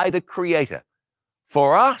by the Creator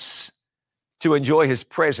for us to enjoy his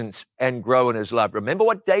presence and grow in his love. Remember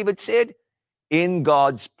what David said? In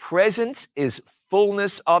God's presence is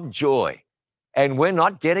fullness of joy, and we're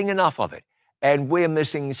not getting enough of it. And we're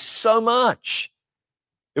missing so much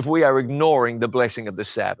if we are ignoring the blessing of the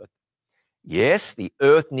Sabbath. Yes, the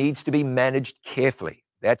earth needs to be managed carefully.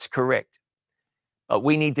 That's correct. But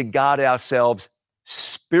we need to guard ourselves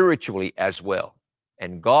spiritually as well.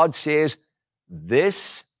 And God says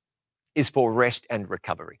this is for rest and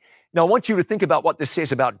recovery. Now, I want you to think about what this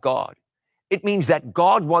says about God. It means that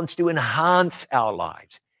God wants to enhance our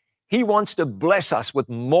lives. He wants to bless us with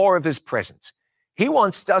more of his presence. He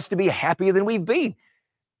wants us to be happier than we've been.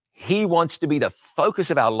 He wants to be the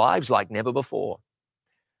focus of our lives like never before.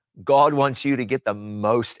 God wants you to get the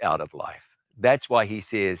most out of life. That's why he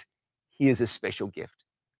says, here's a special gift.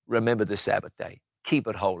 Remember the Sabbath day. Keep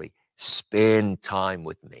it holy. Spend time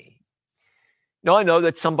with me. Now, I know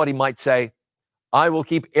that somebody might say, I will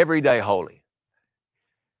keep every day holy.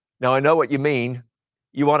 Now, I know what you mean.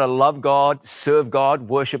 You want to love God, serve God,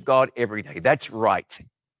 worship God every day. That's right.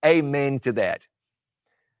 Amen to that.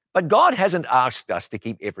 But God hasn't asked us to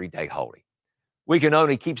keep every day holy. We can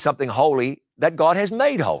only keep something holy that God has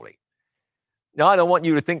made holy. Now, I don't want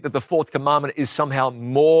you to think that the fourth commandment is somehow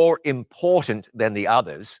more important than the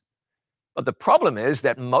others. But the problem is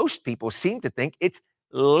that most people seem to think it's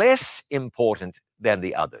less important than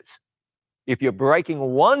the others. If you're breaking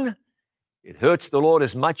one, it hurts the Lord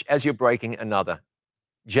as much as you're breaking another.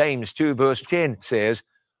 James 2 verse 10 says,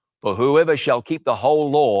 for whoever shall keep the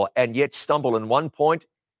whole law and yet stumble in one point,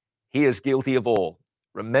 he is guilty of all.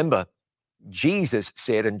 Remember, Jesus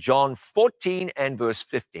said in John 14 and verse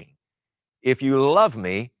 15, if you love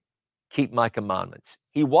me, keep my commandments.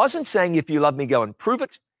 He wasn't saying if you love me, go and prove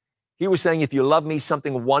it. He was saying if you love me,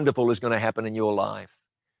 something wonderful is going to happen in your life.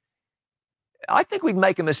 I think we'd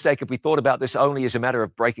make a mistake if we thought about this only as a matter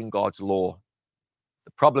of breaking God's law.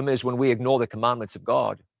 The problem is when we ignore the commandments of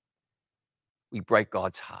God, we break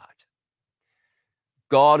God's heart.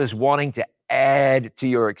 God is wanting to add to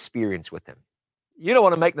your experience with him. You don't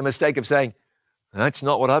want to make the mistake of saying, that's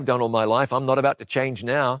not what I've done all my life. I'm not about to change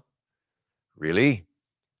now. Really?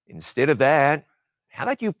 Instead of that, how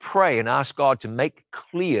about you pray and ask God to make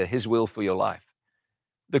clear his will for your life?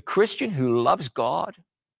 The Christian who loves God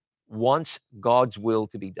wants God's will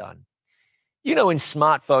to be done. You know, when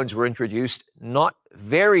smartphones were introduced, not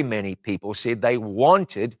very many people said they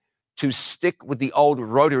wanted to stick with the old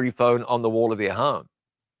rotary phone on the wall of their home.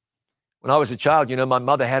 When I was a child, you know, my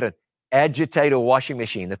mother had an agitator washing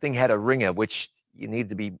machine. The thing had a ringer, which you need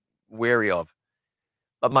to be wary of.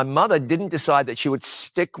 But my mother didn't decide that she would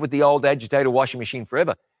stick with the old agitator washing machine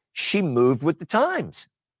forever. She moved with the times.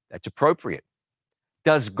 That's appropriate.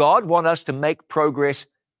 Does God want us to make progress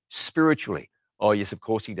spiritually? Oh, yes, of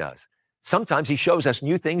course he does. Sometimes he shows us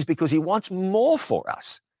new things because he wants more for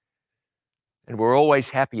us. And we're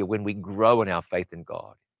always happier when we grow in our faith in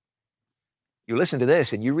God. You listen to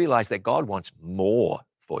this and you realize that God wants more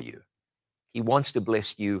for you. He wants to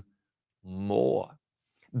bless you more.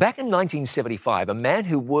 Back in 1975, a man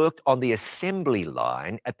who worked on the assembly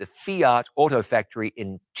line at the Fiat auto factory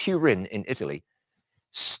in Turin in Italy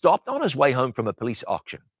stopped on his way home from a police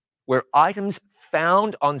auction where items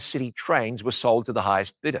found on city trains were sold to the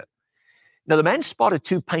highest bidder. Now, the man spotted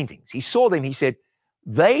two paintings. He saw them. He said,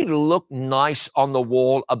 they look nice on the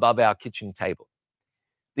wall above our kitchen table.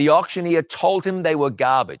 The auctioneer told him they were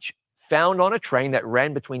garbage, found on a train that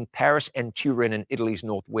ran between Paris and Turin in Italy's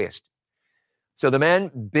northwest. So the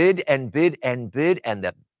man bid and bid and bid, and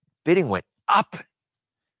the bidding went up.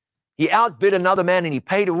 He outbid another man, and he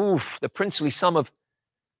paid the princely sum of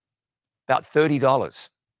about $30.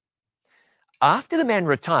 After the man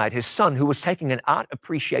retired, his son, who was taking an art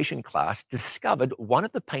appreciation class, discovered one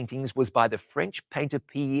of the paintings was by the French painter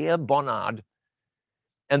Pierre Bonnard,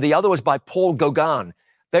 and the other was by Paul Gauguin.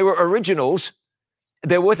 They were originals.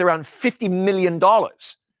 They're worth around $50 million.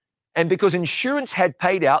 And because insurance had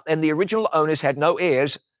paid out and the original owners had no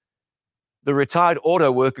heirs, the retired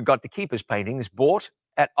auto worker got to keep his paintings, bought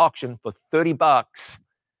at auction for $30.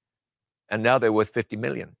 And now they're worth $50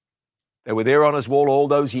 million. They were there on his wall all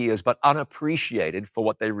those years, but unappreciated for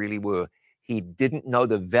what they really were. He didn't know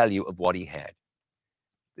the value of what he had.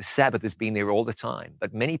 The Sabbath has been there all the time,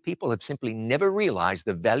 but many people have simply never realized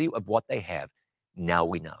the value of what they have. Now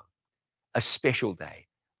we know. A special day,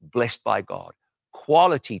 blessed by God,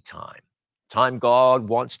 quality time, time God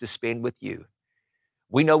wants to spend with you.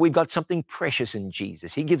 We know we've got something precious in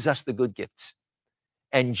Jesus. He gives us the good gifts,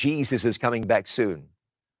 and Jesus is coming back soon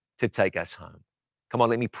to take us home. Come on,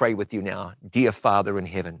 let me pray with you now. Dear Father in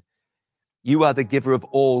heaven, you are the giver of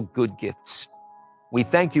all good gifts. We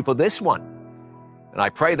thank you for this one. And I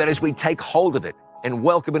pray that as we take hold of it and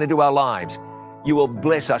welcome it into our lives, you will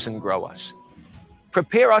bless us and grow us.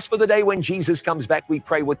 Prepare us for the day when Jesus comes back, we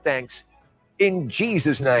pray with thanks. In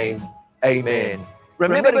Jesus' name, amen.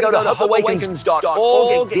 Remember to go to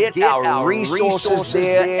hopeawakens.org, get our resources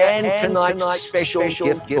there and tonight's special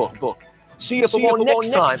gift book. See you for more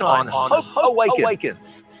next time on Hope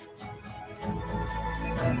Awakens.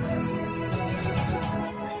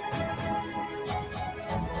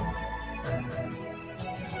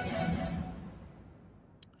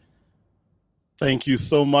 Thank you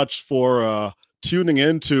so much for tuning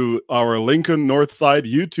in to our Lincoln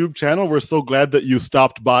Northside YouTube channel. We're so glad that you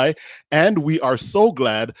stopped by, and we are so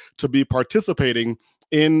glad to be participating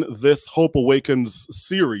in this Hope Awakens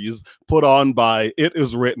series put on by It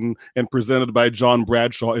Is Written and presented by John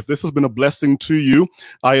Bradshaw. If this has been a blessing to you,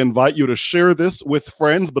 I invite you to share this with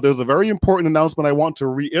friends, but there's a very important announcement I want to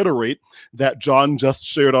reiterate that John just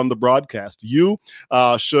shared on the broadcast. You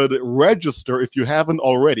should register, if you haven't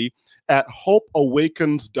already, at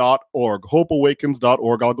hopeawakens.org.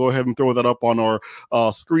 Hopeawakens.org. I'll go ahead and throw that up on our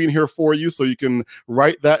screen here for you so you can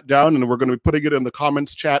write that down, and we're going to be putting it in the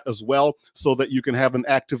comments chat as well so that you can have an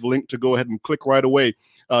active link to go ahead and click right away.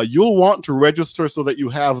 You'll want to register so that you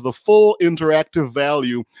have the full interactive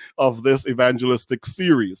value of this evangelistic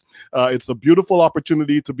series. It's a beautiful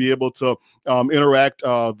opportunity to be able to interact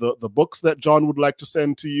the books that John would like to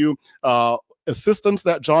send to you, assistants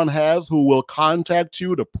that John has who will contact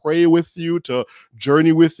you to pray with you, to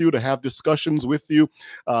journey with you, to have discussions with you.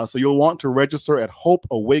 So you'll want to register at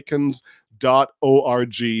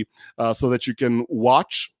hopeawakens.org so that you can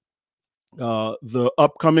watch the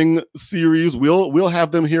upcoming series. We'll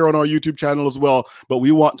have them here on our YouTube channel as well, but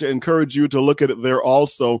we want to encourage you to look at it there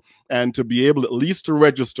also and to be able at least to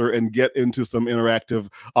register and get into some interactive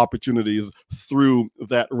opportunities through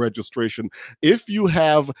that registration. If you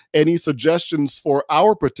have any suggestions for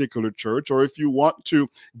our particular church, or if you want to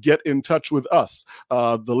get in touch with us,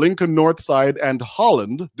 the Lincoln Northside and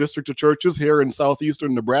Holland District of Churches here in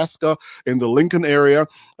southeastern Nebraska in the Lincoln area,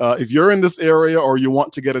 if you're in this area or you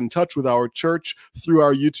want to get in touch with our church through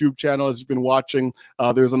our YouTube channel as you've been watching,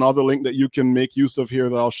 there's another link that you can make use of here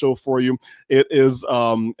that I'll show for you. It is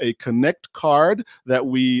a Connect card that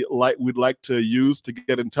we'd like to use to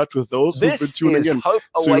get in touch with those who've been tuning in to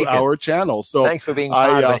our channel. So thanks for being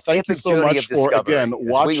part of an thank you epic so journey much of for discovery again as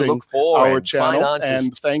we watching look for our and channel, find answers.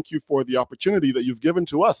 and thank you for the opportunity that you've given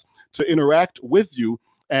to us to interact with you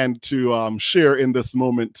and to share in this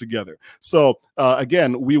moment together. So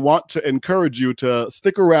again, we want to encourage you to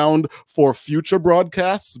stick around for future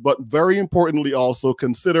broadcasts, but very importantly also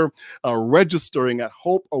consider registering at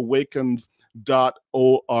hopeawakens.org.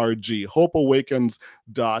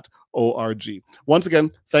 hopeawakens.org. Once again,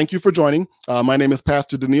 thank you for joining. My name is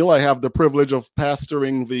Pastor Daniil. I have the privilege of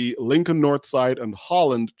pastoring the Lincoln Northside and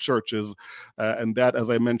Holland churches, and that, as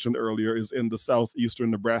I mentioned earlier, is in the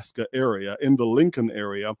southeastern Nebraska area, in the Lincoln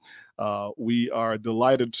area. We are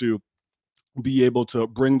delighted to be able to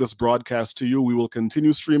bring this broadcast to you. We will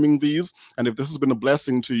continue streaming these, and if this has been a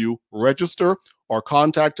blessing to you, register or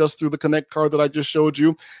contact us through the Connect card that I just showed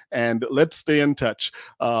you, and let's stay in touch.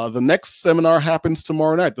 The next seminar happens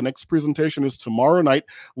tomorrow night. The next presentation is tomorrow night.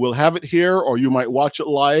 We'll have it here, or you might watch it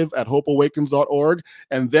live at hopeawakens.org.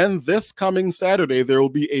 And then this coming Saturday, there will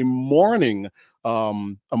be a morning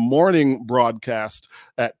a morning broadcast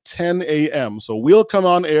at 10 a.m. So we'll come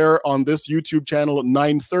on air on this YouTube channel at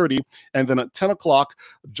 9:30, and then at 10 o'clock,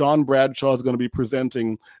 John Bradshaw is going to be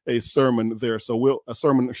presenting a sermon there. So a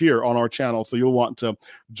sermon here on our channel. So you'll want to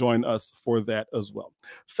join us for that as well.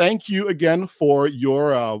 Thank you again for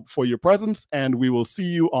your presence, and we will see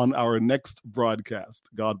you on our next broadcast.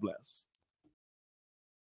 God bless.